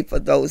pray for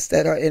those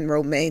that are in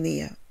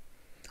Romania.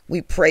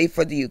 We pray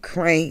for the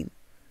Ukraine.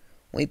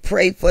 We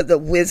pray for the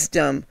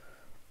wisdom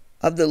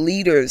of the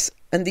leaders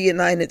in the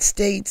United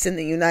States, in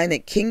the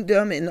United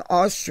Kingdom, in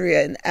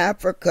Austria, in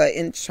Africa,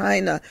 in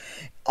China,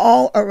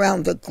 all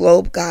around the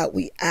globe. God,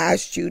 we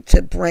ask you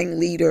to bring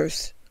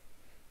leaders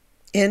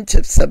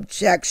into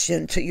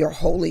subjection to your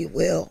holy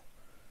will,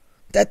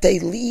 that they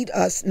lead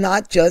us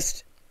not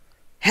just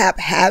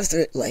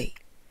haphazardly,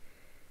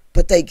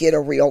 but they get a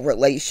real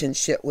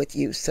relationship with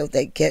you so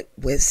they get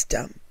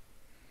wisdom.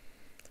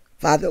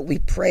 Father, we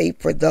pray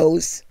for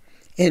those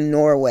in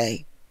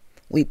Norway.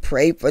 We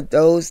pray for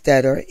those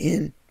that are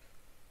in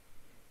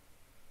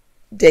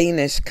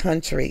Danish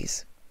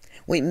countries.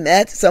 We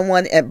met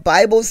someone at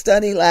Bible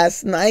study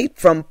last night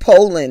from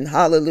Poland.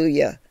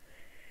 Hallelujah.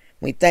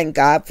 We thank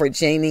God for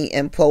Janie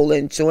in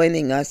Poland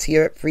joining us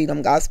here at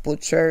Freedom Gospel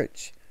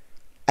Church.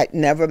 I'd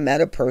never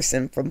met a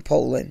person from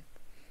Poland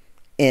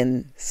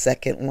in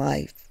Second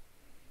Life.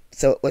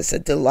 So it was a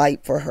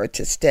delight for her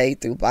to stay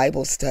through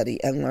Bible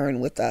study and learn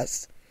with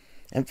us,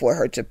 and for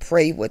her to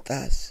pray with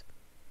us.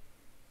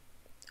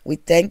 We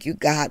thank you,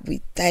 God.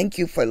 We thank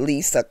you for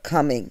Lisa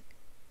coming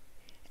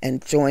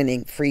and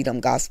joining Freedom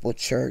Gospel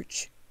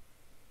Church.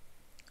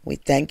 We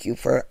thank you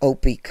for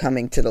Oppie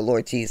coming to the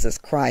Lord Jesus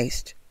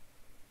Christ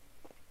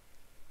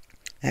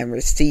and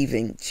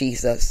receiving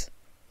Jesus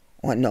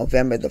on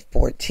November the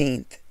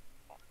 14th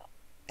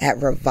at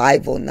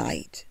Revival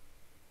Night,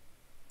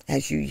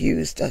 as you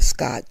used us,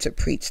 God, to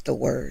preach the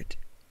word.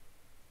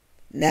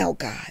 Now,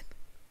 God,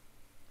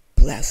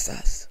 bless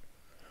us.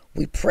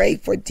 We pray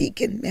for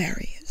Deacon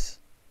Marius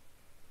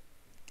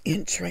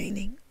in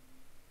training.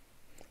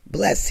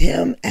 Bless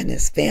him and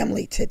his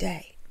family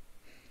today.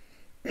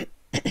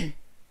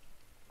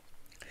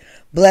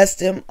 Bless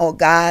them, oh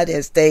God,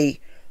 as they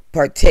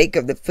partake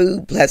of the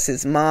food. Bless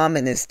his mom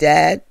and his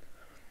dad.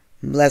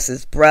 Bless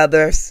his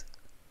brothers.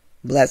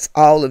 Bless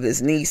all of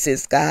his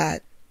nieces,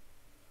 God.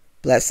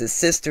 Bless his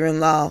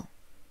sister-in-law,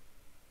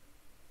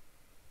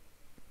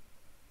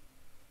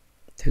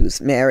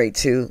 who's married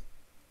to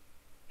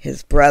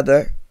his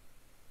brother.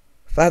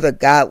 Father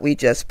God, we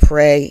just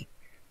pray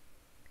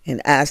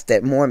and ask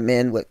that more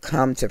men would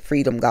come to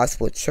Freedom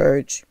Gospel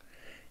Church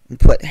and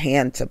put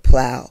hand to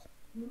plow.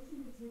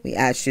 We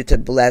ask you to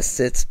bless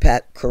Sis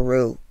Pat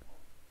Carew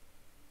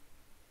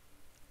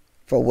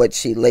for what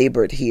she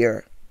labored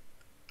here.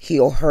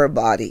 Heal her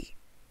body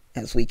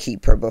as we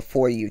keep her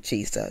before you,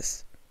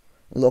 Jesus.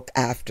 Look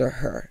after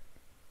her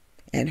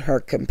and her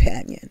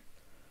companion.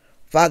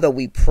 Father,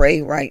 we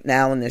pray right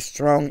now in the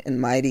strong and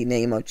mighty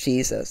name of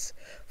Jesus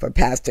for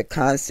Pastor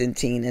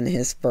Constantine and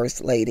his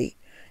First Lady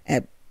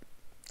at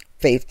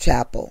Faith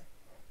Chapel.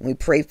 We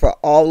pray for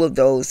all of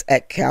those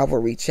at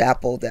Calvary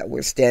Chapel that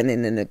we're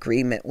standing in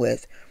agreement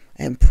with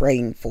and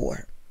praying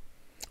for.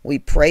 We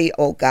pray,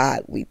 oh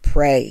God, we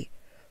pray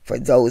for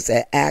those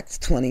at Acts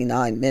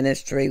 29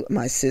 Ministry,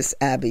 my sis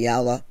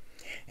Abiella,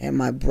 and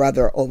my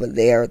brother over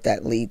there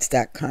that leads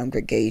that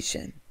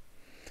congregation.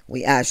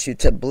 We ask you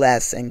to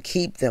bless and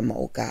keep them,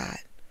 oh God.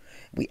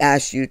 We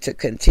ask you to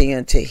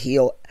continue to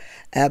heal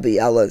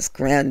Abiella's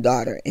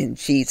granddaughter in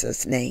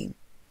Jesus' name,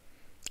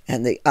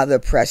 and the other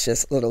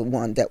precious little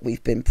one that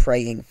we've been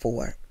praying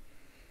for.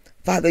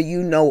 Father,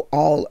 you know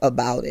all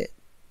about it.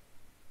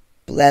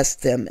 Bless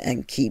them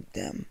and keep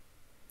them.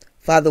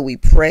 Father, we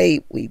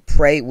pray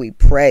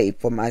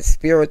for my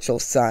spiritual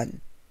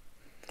son,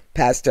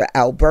 Pastor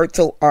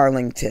Alberto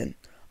Arlington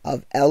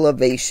of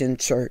Elevation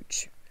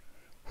Church,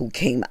 who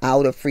came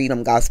out of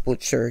Freedom Gospel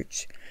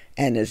Church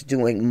and is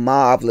doing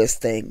marvelous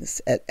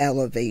things at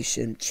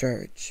Elevation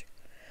Church.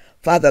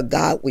 Father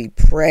God, we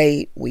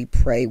pray.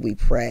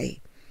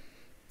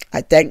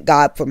 I thank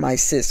God for my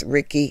sis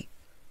Ricky.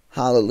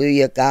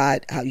 Hallelujah,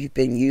 God, how you've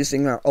been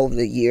using her over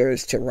the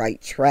years to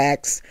write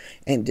tracts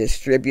and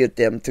distribute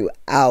them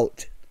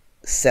throughout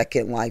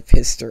Second Life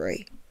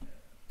history.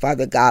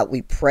 Father God,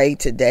 we pray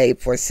today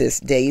for Sis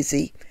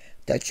Daisy,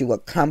 that you will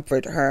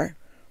comfort her.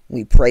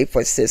 We pray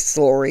for Sis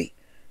Sori,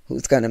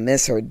 who's going to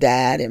miss her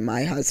dad and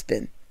my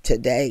husband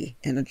today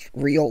in a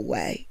real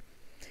way.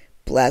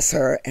 Bless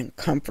her and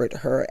comfort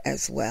her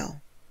as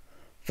well.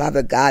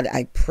 Father God,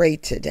 I pray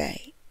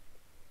today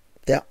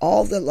that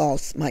all the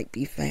lost might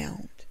be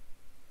found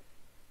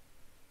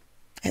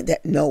and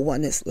that no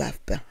one is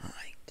left behind.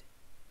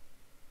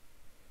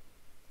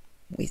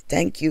 We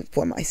thank you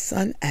for my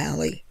son,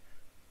 Allie.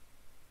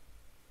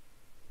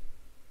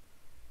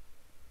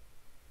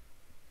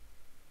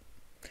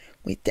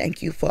 We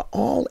thank you for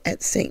all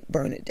at St.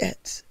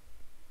 Bernadette's.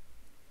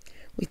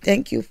 We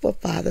thank you for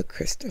Father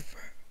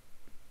Christopher.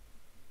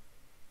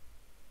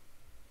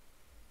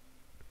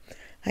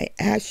 I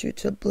ask you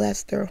to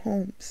bless their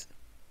homes.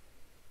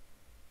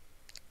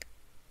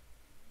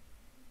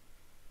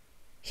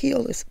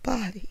 Heal his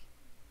body.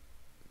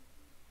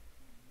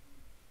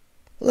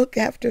 Look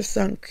after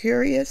son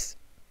Correus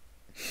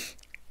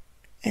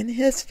and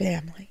his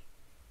family.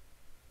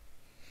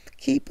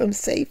 Keep him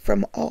safe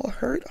from all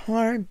hurt,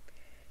 harm,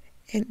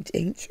 and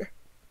danger.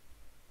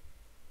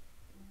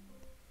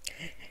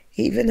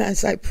 Even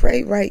as I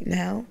pray right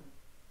now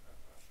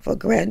for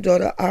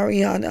granddaughter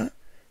Arianna,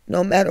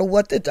 no matter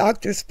what the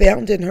doctors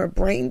found in her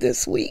brain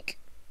this week,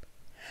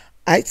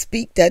 I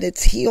speak that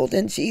it's healed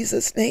in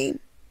Jesus' name,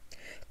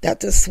 that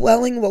the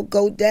swelling will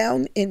go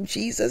down in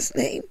Jesus'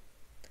 name,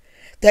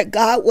 that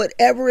God,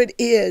 whatever it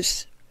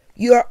is,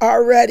 you're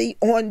already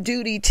on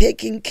duty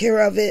taking care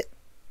of it.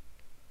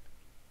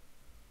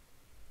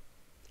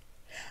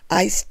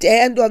 I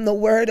stand on the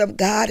word of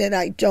God and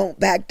I don't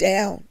back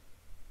down.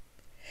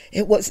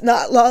 It was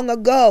not long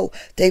ago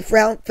they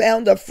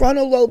found a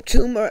frontal lobe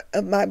tumor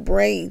of my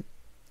brain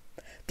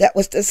that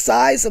was the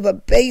size of a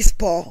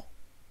baseball.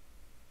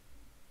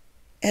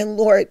 And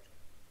Lord,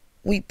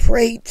 we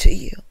prayed to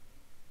you.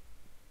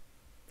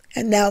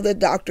 And now the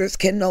doctors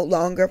can no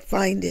longer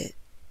find it.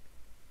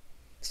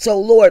 So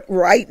Lord,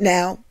 right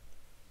now,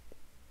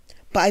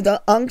 by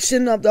the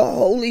unction of the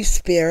Holy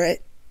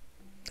Spirit,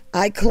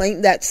 I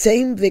claim that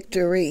same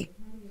victory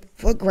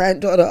for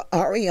granddaughter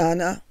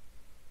Arianna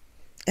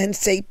and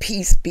say,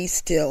 peace be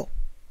still.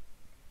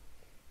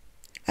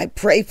 I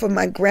pray for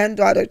my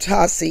granddaughter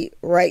Tassie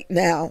right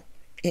now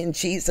in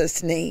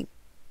Jesus' name.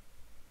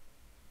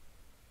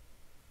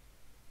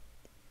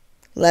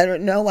 Let her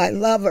know I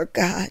love her,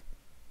 God.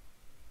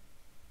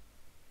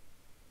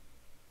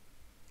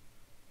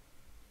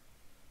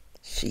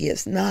 She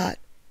is not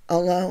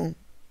alone.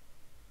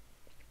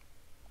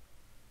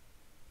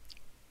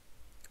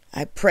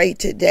 I pray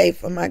today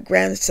for my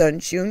grandson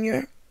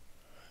Junior.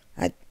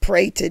 I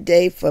pray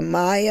today for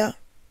Maya.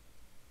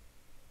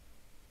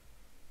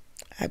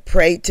 I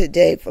pray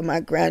today for my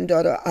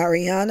granddaughter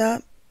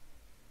Arianna.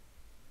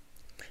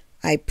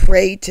 I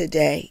pray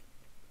today.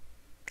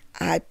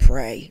 I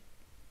pray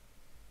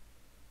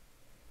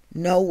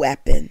no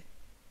weapon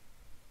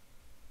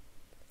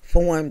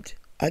formed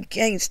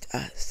against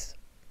us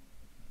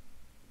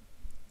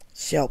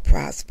shall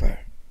prosper.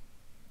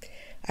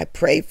 I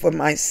pray for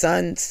my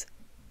sons,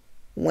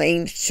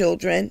 Wayne's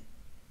children.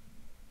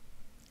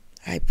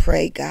 I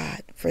pray,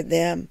 God, for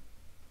them.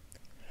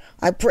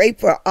 I pray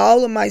for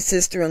all of my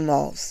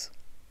sister-in-laws,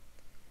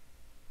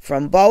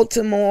 from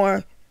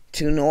Baltimore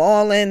to New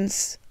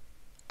Orleans.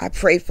 I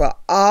pray for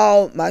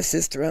all my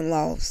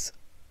sister-in-laws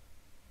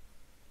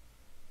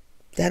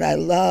that I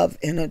love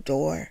and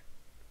adore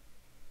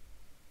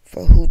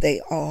for who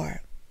they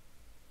are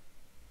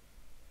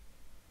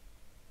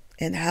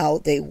and how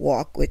they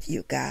walk with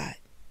you, God.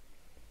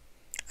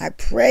 I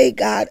pray,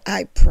 God,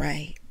 I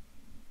pray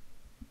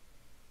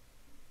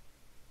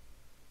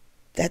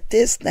that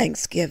this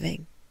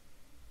Thanksgiving,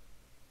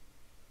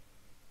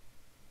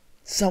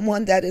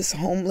 someone that is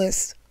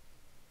homeless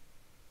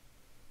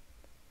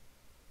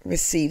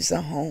receives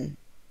a home.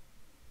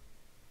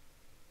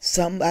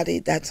 Somebody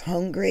that's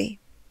hungry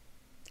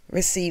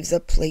receives a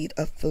plate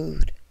of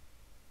food.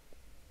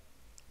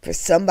 For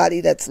somebody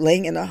that's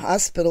laying in a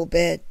hospital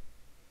bed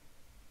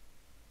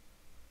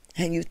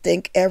and you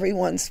think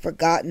everyone's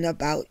forgotten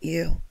about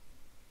you,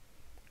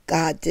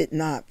 God did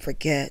not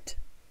forget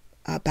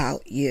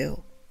about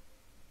you.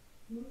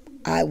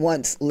 I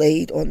once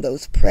laid on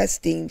those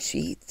pristine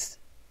sheets.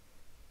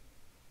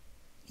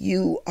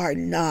 You are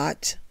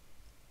not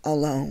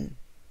alone.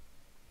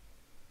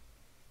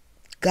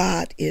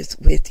 God is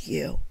with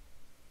you.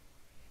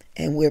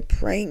 And we're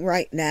praying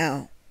right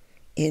now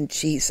in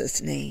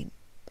Jesus' name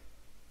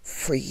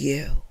for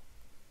you.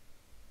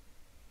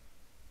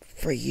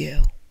 For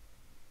you.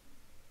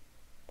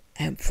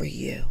 And for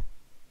you.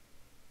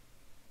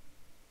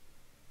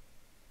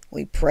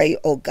 We pray,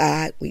 oh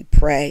God, we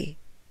pray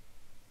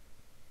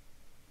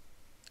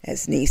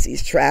as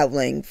Niecy's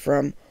traveling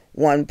from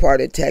one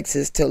part of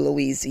Texas to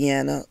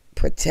Louisiana,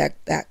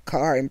 protect that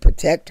car and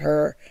protect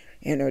her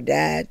and her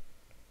dad.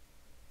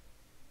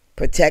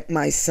 Protect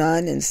my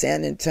son in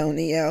San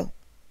Antonio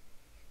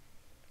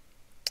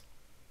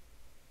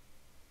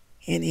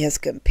and his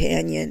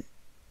companion,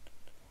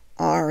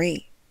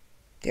 Ari.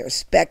 They're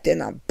expecting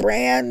a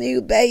brand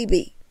new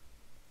baby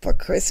for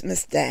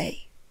Christmas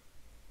Day.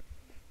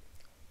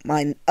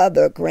 My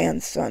other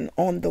grandson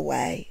on the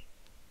way.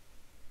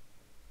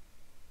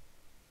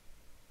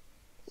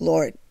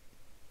 Lord,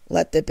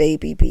 let the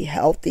baby be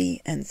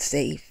healthy and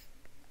safe.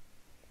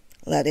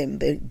 Let him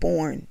be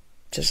born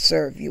to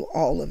serve you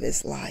all of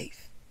his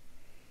life.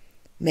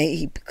 May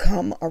he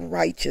become a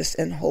righteous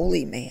and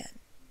holy man.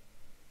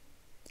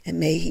 And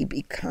may he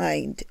be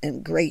kind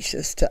and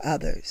gracious to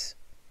others.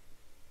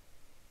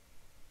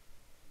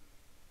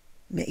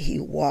 May he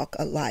walk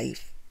a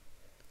life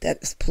that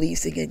is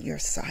pleasing in your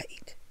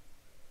sight,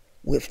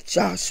 with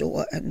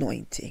Joshua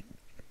anointing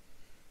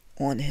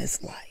on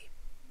his life.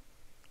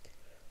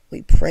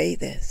 We pray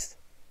this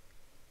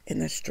in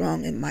the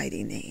strong and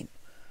mighty name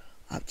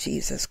of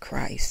Jesus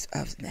Christ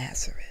of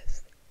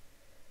Nazareth.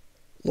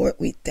 Lord,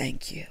 we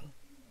thank you.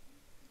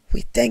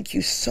 We thank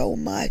you so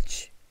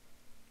much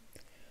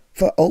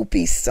for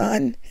Oppie's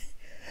son,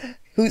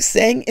 who's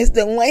saying, "Is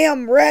the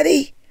lamb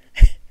ready?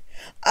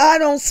 I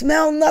don't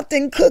smell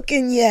nothing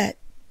cooking yet."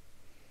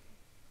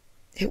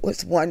 It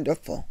was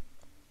wonderful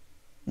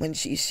when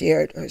she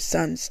shared her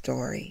son's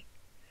story.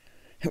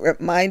 It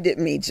reminded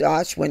me,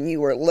 Josh, when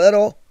you were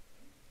little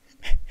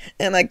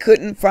and I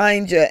couldn't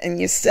find you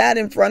and you sat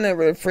in front of a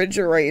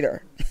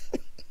refrigerator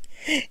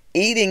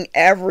eating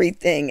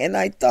everything, and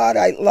I thought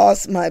I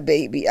lost my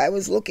baby. I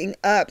was looking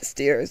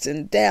upstairs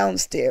and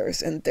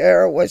downstairs, and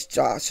there was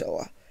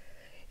Joshua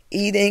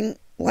eating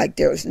like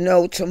there was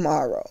no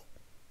tomorrow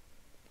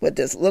with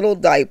this little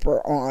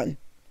diaper on,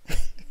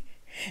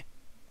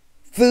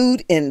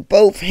 food in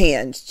both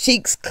hands,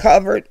 cheeks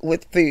covered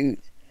with food,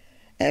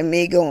 and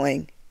me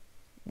going,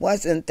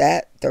 wasn't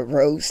that the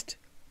roast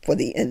for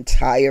the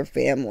entire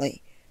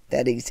family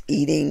that he's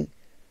eating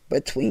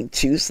between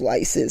two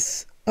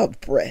slices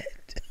of bread?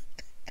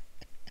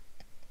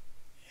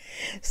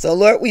 So,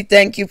 Lord, we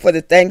thank you for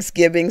the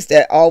Thanksgivings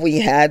that all we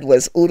had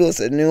was oodles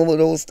and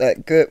noodles,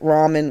 that good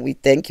ramen. We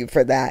thank you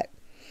for that.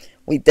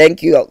 We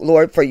thank you,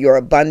 Lord, for your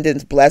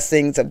abundant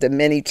blessings of the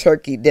many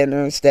turkey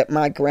dinners that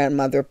my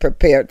grandmother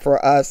prepared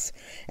for us.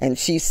 And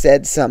she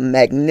said some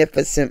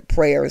magnificent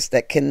prayers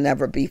that can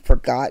never be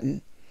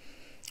forgotten.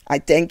 I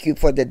thank you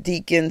for the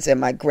deacons and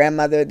my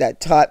grandmother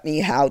that taught me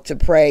how to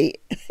pray.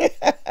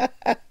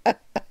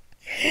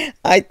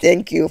 I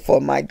thank you for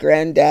my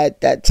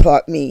granddad that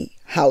taught me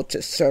how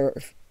to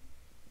serve.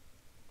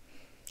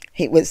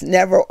 He was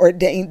never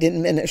ordained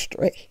in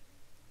ministry,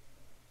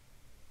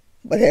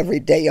 but every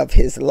day of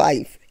his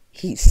life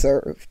he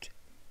served.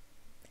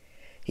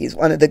 He's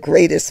one of the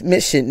greatest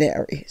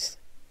missionaries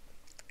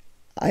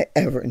I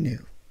ever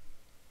knew.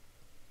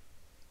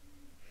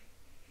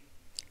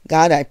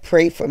 God, I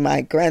pray for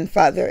my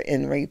grandfather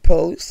in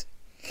repose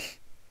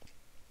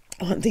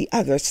on the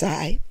other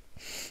side.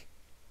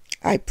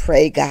 I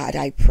pray, God,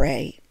 I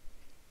pray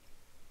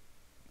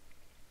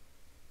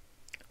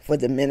for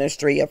the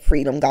ministry of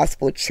Freedom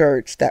Gospel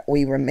Church, that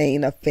we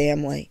remain a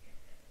family,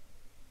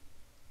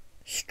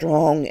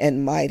 strong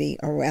and mighty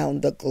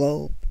around the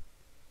globe.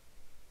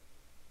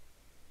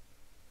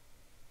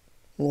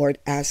 Lord,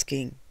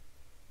 asking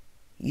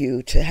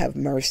you to have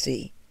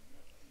mercy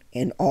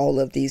in all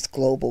of these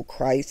global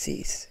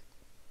crises.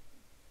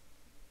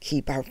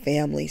 Keep our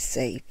families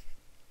safe,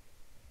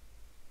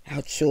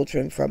 our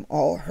children from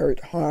all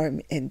hurt,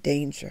 harm, and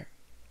danger,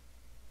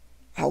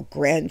 our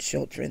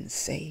grandchildren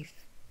safe.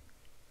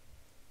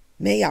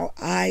 May our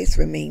eyes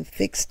remain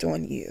fixed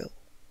on you,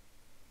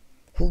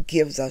 who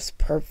gives us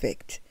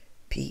perfect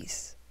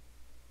peace.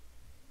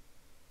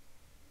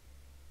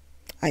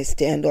 I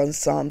stand on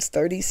Psalms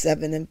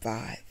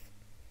 37:5.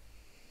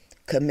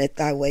 Commit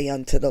thy way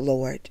unto the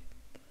Lord.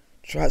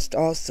 Trust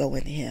also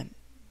in him,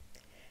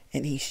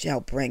 and he shall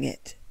bring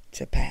it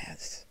to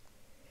pass.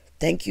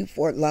 Thank you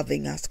for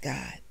loving us,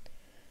 God,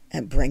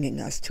 and bringing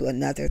us to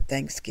another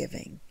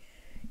Thanksgiving.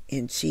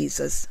 In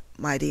Jesus'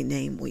 mighty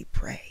name we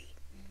pray.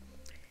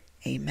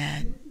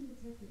 Amen.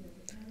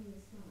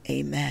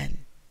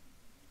 Amen.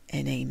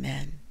 And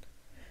amen.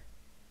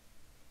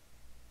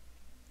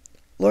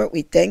 Lord,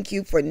 we thank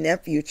you for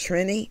nephew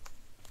Trini.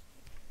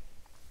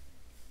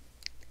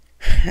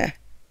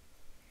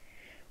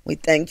 We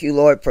thank you,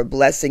 Lord, for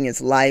blessing his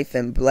life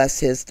and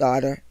bless his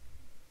daughter.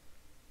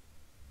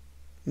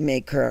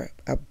 Make her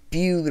a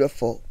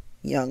beautiful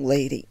young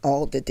lady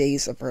all the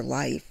days of her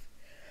life.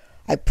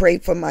 I pray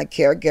for my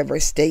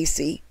caregiver,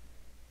 Stacy.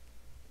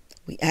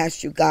 We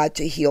ask you, God,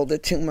 to heal the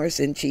tumors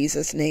in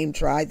Jesus' name.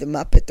 Dry them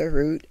up at the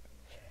root.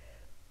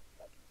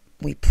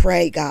 We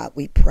pray, God,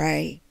 we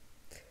pray.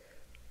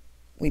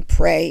 We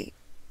pray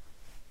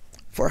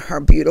for her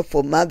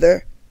beautiful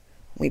mother.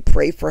 We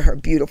pray for her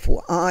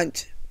beautiful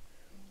aunt.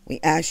 We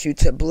ask you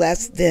to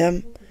bless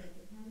them.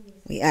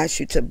 We ask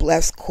you to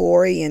bless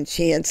Corey and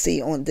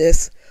Chancey on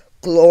this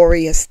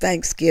glorious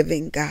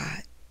Thanksgiving,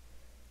 God.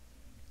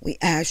 We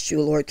ask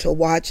you, Lord, to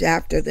watch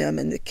after them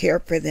and to care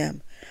for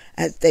them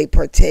as they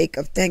partake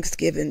of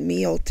Thanksgiving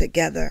meal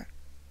together.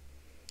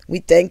 We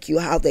thank you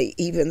how they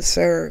even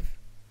serve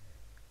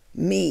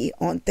me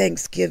on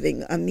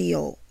Thanksgiving a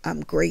meal.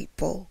 I'm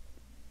grateful.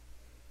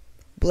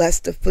 Bless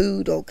the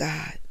food, oh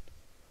God,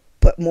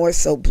 but more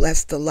so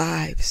bless the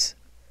lives.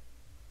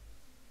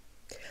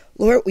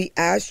 Lord, we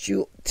ask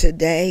you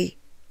today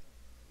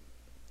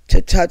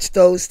to touch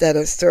those that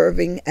are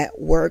serving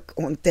at work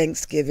on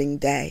Thanksgiving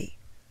Day.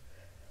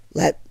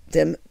 Let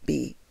them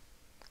be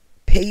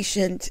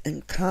patient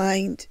and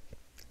kind,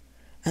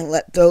 and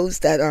let those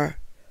that are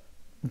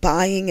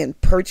buying and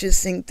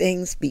purchasing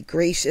things be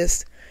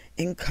gracious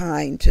and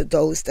kind to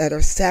those that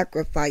are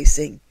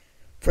sacrificing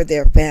for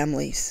their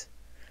families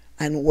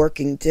and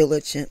working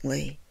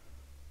diligently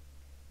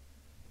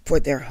for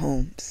their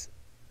homes.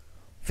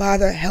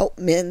 Father, help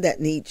men that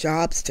need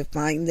jobs to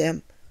find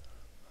them.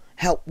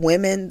 Help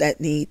women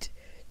that need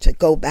to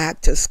go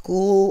back to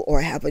school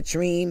or have a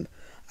dream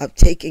of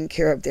taking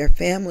care of their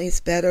families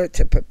better,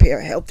 to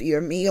prepare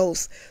healthier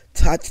meals.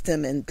 Touch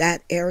them in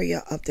that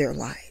area of their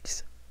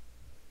lives.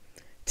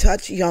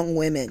 Touch young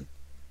women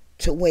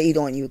to wait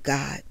on you,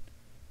 God,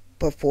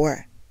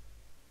 before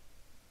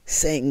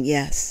saying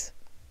yes.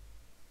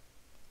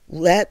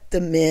 Let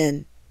the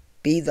men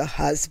be the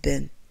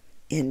husband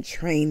in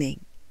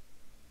training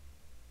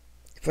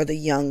for the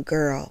young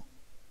girl,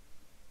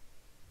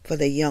 for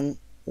the young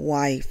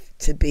wife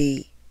to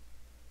be.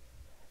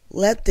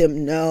 Let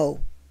them know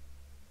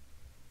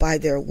by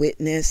their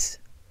witness,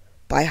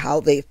 by how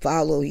they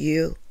follow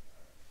you,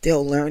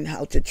 they'll learn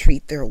how to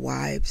treat their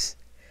wives.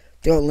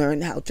 They'll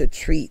learn how to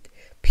treat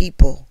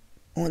people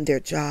on their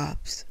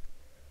jobs.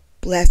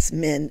 Bless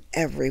men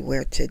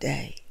everywhere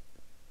today.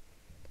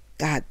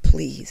 God,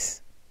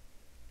 please,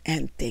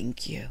 and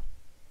thank you.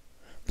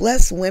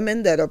 Bless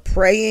women that are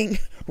praying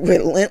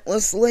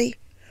relentlessly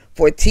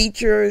for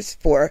teachers,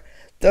 for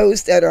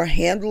those that are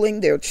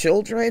handling their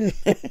children.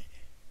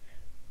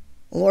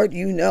 Lord,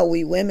 you know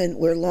we women,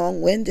 we're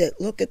long-winded.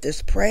 Look at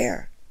this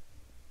prayer.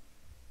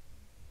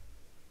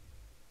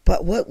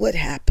 But what would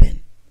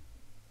happen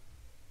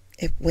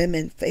if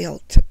women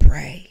failed to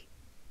pray?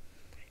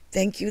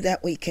 Thank you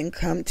that we can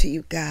come to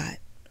you, God,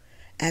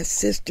 as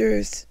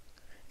sisters,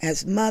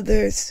 as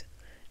mothers,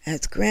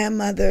 as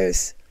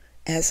grandmothers,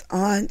 as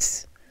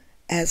aunts,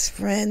 as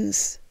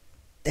friends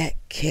that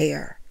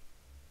care.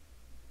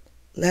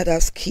 Let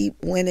us keep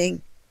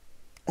winning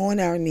on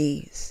our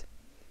knees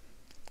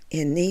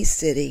in Knee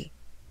City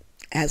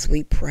as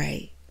we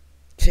pray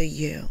to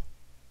you.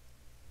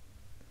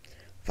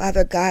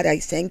 Father God, I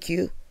thank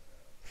you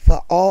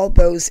for all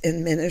those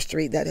in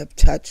ministry that have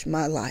touched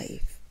my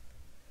life,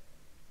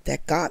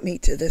 that got me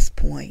to this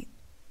point,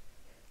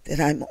 that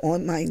I'm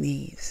on my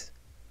knees,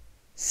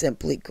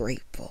 simply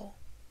grateful.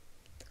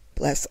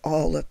 Bless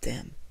all of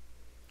them.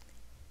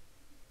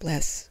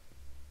 Bless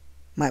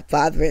my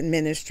father in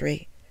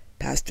ministry,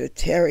 Pastor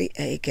Terry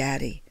A.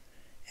 Gaddy,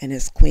 and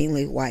his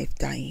queenly wife,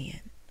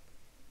 Diane.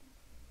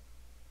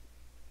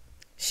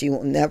 She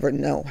will never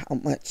know how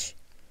much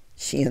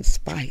she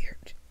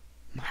inspired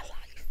my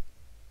life.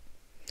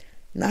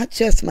 not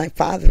just my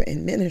father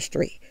in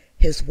ministry,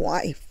 his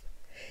wife.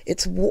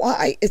 It's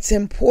why it's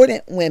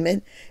important,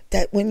 women,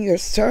 that when you're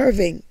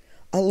serving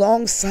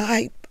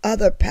alongside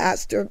other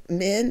pastor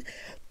men,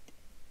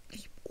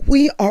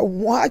 we are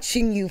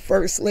watching you,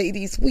 first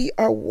ladies. We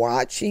are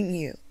watching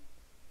you.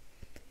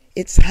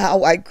 It's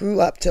how I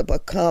grew up to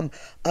become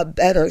a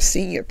better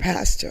senior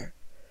pastor,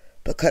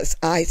 because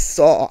I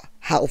saw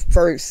how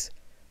first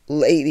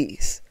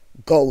ladies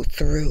go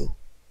through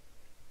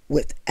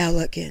with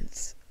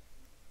elegance.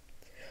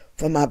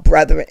 For my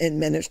brother in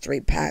ministry,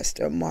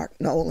 Pastor Mark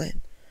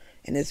Nolan,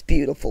 and his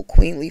beautiful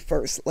queenly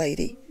first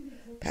lady,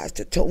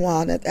 Pastor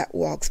Tawana, that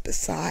walks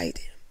beside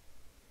him.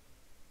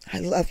 I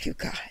love you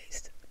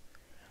guys.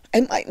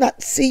 I might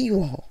not see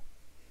you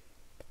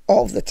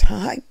all the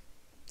time,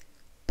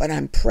 but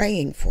I'm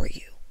praying for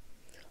you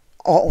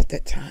all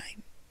the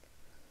time.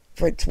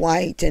 For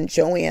Dwight and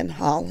Joanne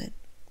Holland,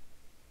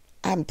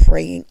 I'm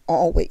praying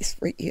always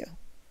for you,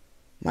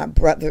 my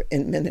brother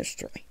in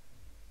ministry.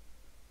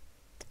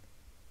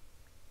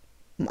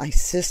 My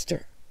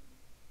sister,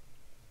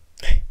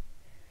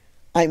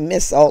 I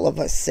miss all of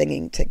us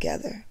singing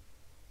together.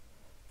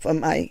 For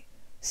my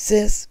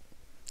sis,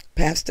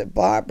 Pastor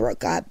Barbara,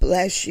 God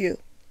bless you,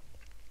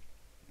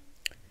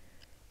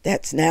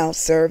 that's now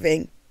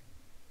serving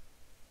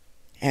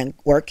and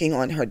working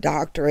on her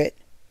doctorate.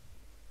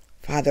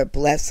 Father,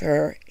 bless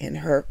her and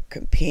her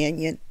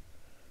companion.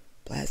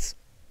 Bless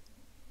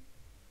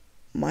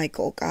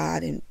Michael,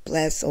 God, and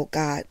bless, oh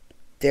God,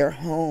 their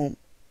home.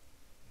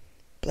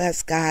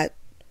 Bless, God,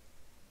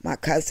 my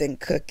cousin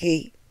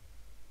Cookie.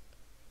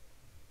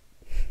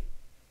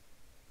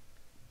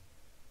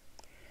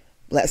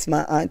 Bless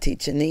my Auntie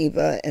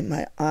Geneva and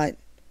my Aunt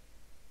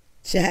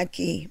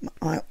Jackie,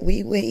 my Aunt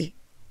Wee Wee.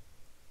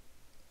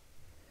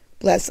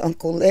 Bless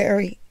Uncle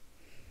Larry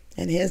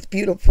and his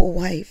beautiful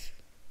wife.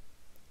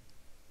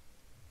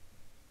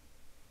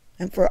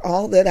 And for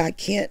all that I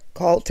can't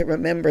call to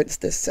remembrance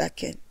this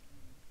second,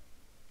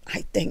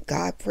 I thank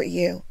God for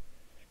you.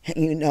 And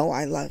you know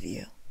I love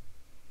you.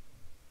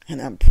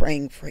 And I'm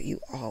praying for you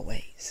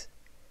always.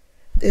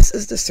 This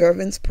is the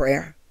servant's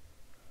prayer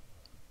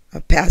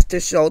of Pastor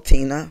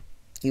Charltina.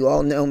 You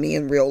all know me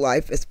in real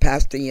life as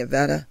Pastor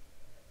Yvetta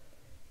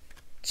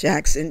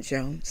Jackson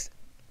Jones.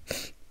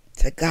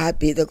 To God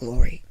be the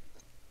glory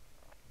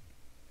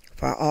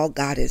for all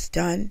God has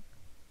done,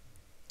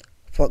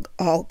 for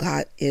all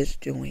God is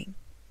doing,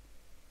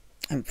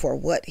 and for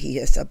what he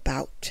is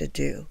about to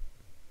do.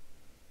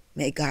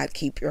 May God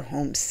keep your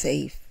home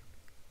safe.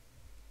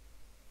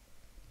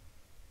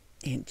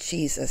 In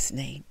Jesus'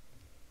 name,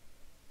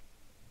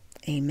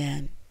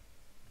 amen.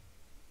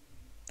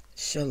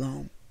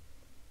 Shalom.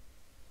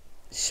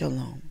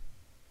 Shalom.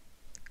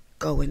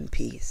 Go in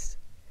peace.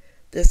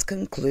 This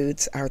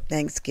concludes our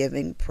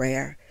Thanksgiving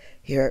prayer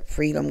here at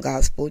Freedom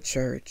Gospel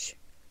Church.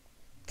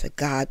 To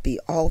God be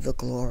all the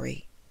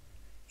glory,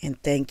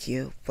 and thank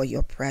you for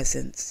your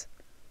presence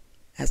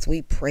as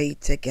we pray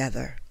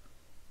together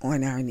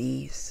on our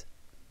knees.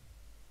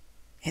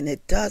 And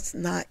it does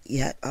not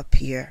yet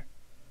appear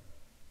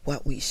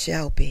what we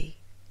shall be,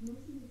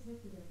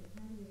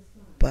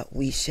 but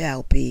we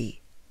shall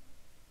be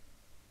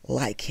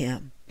like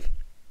him.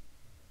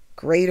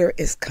 Greater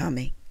is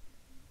coming.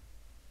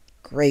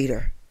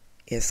 Greater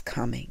is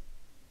coming.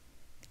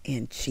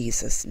 In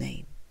Jesus'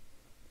 name,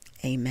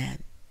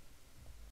 amen.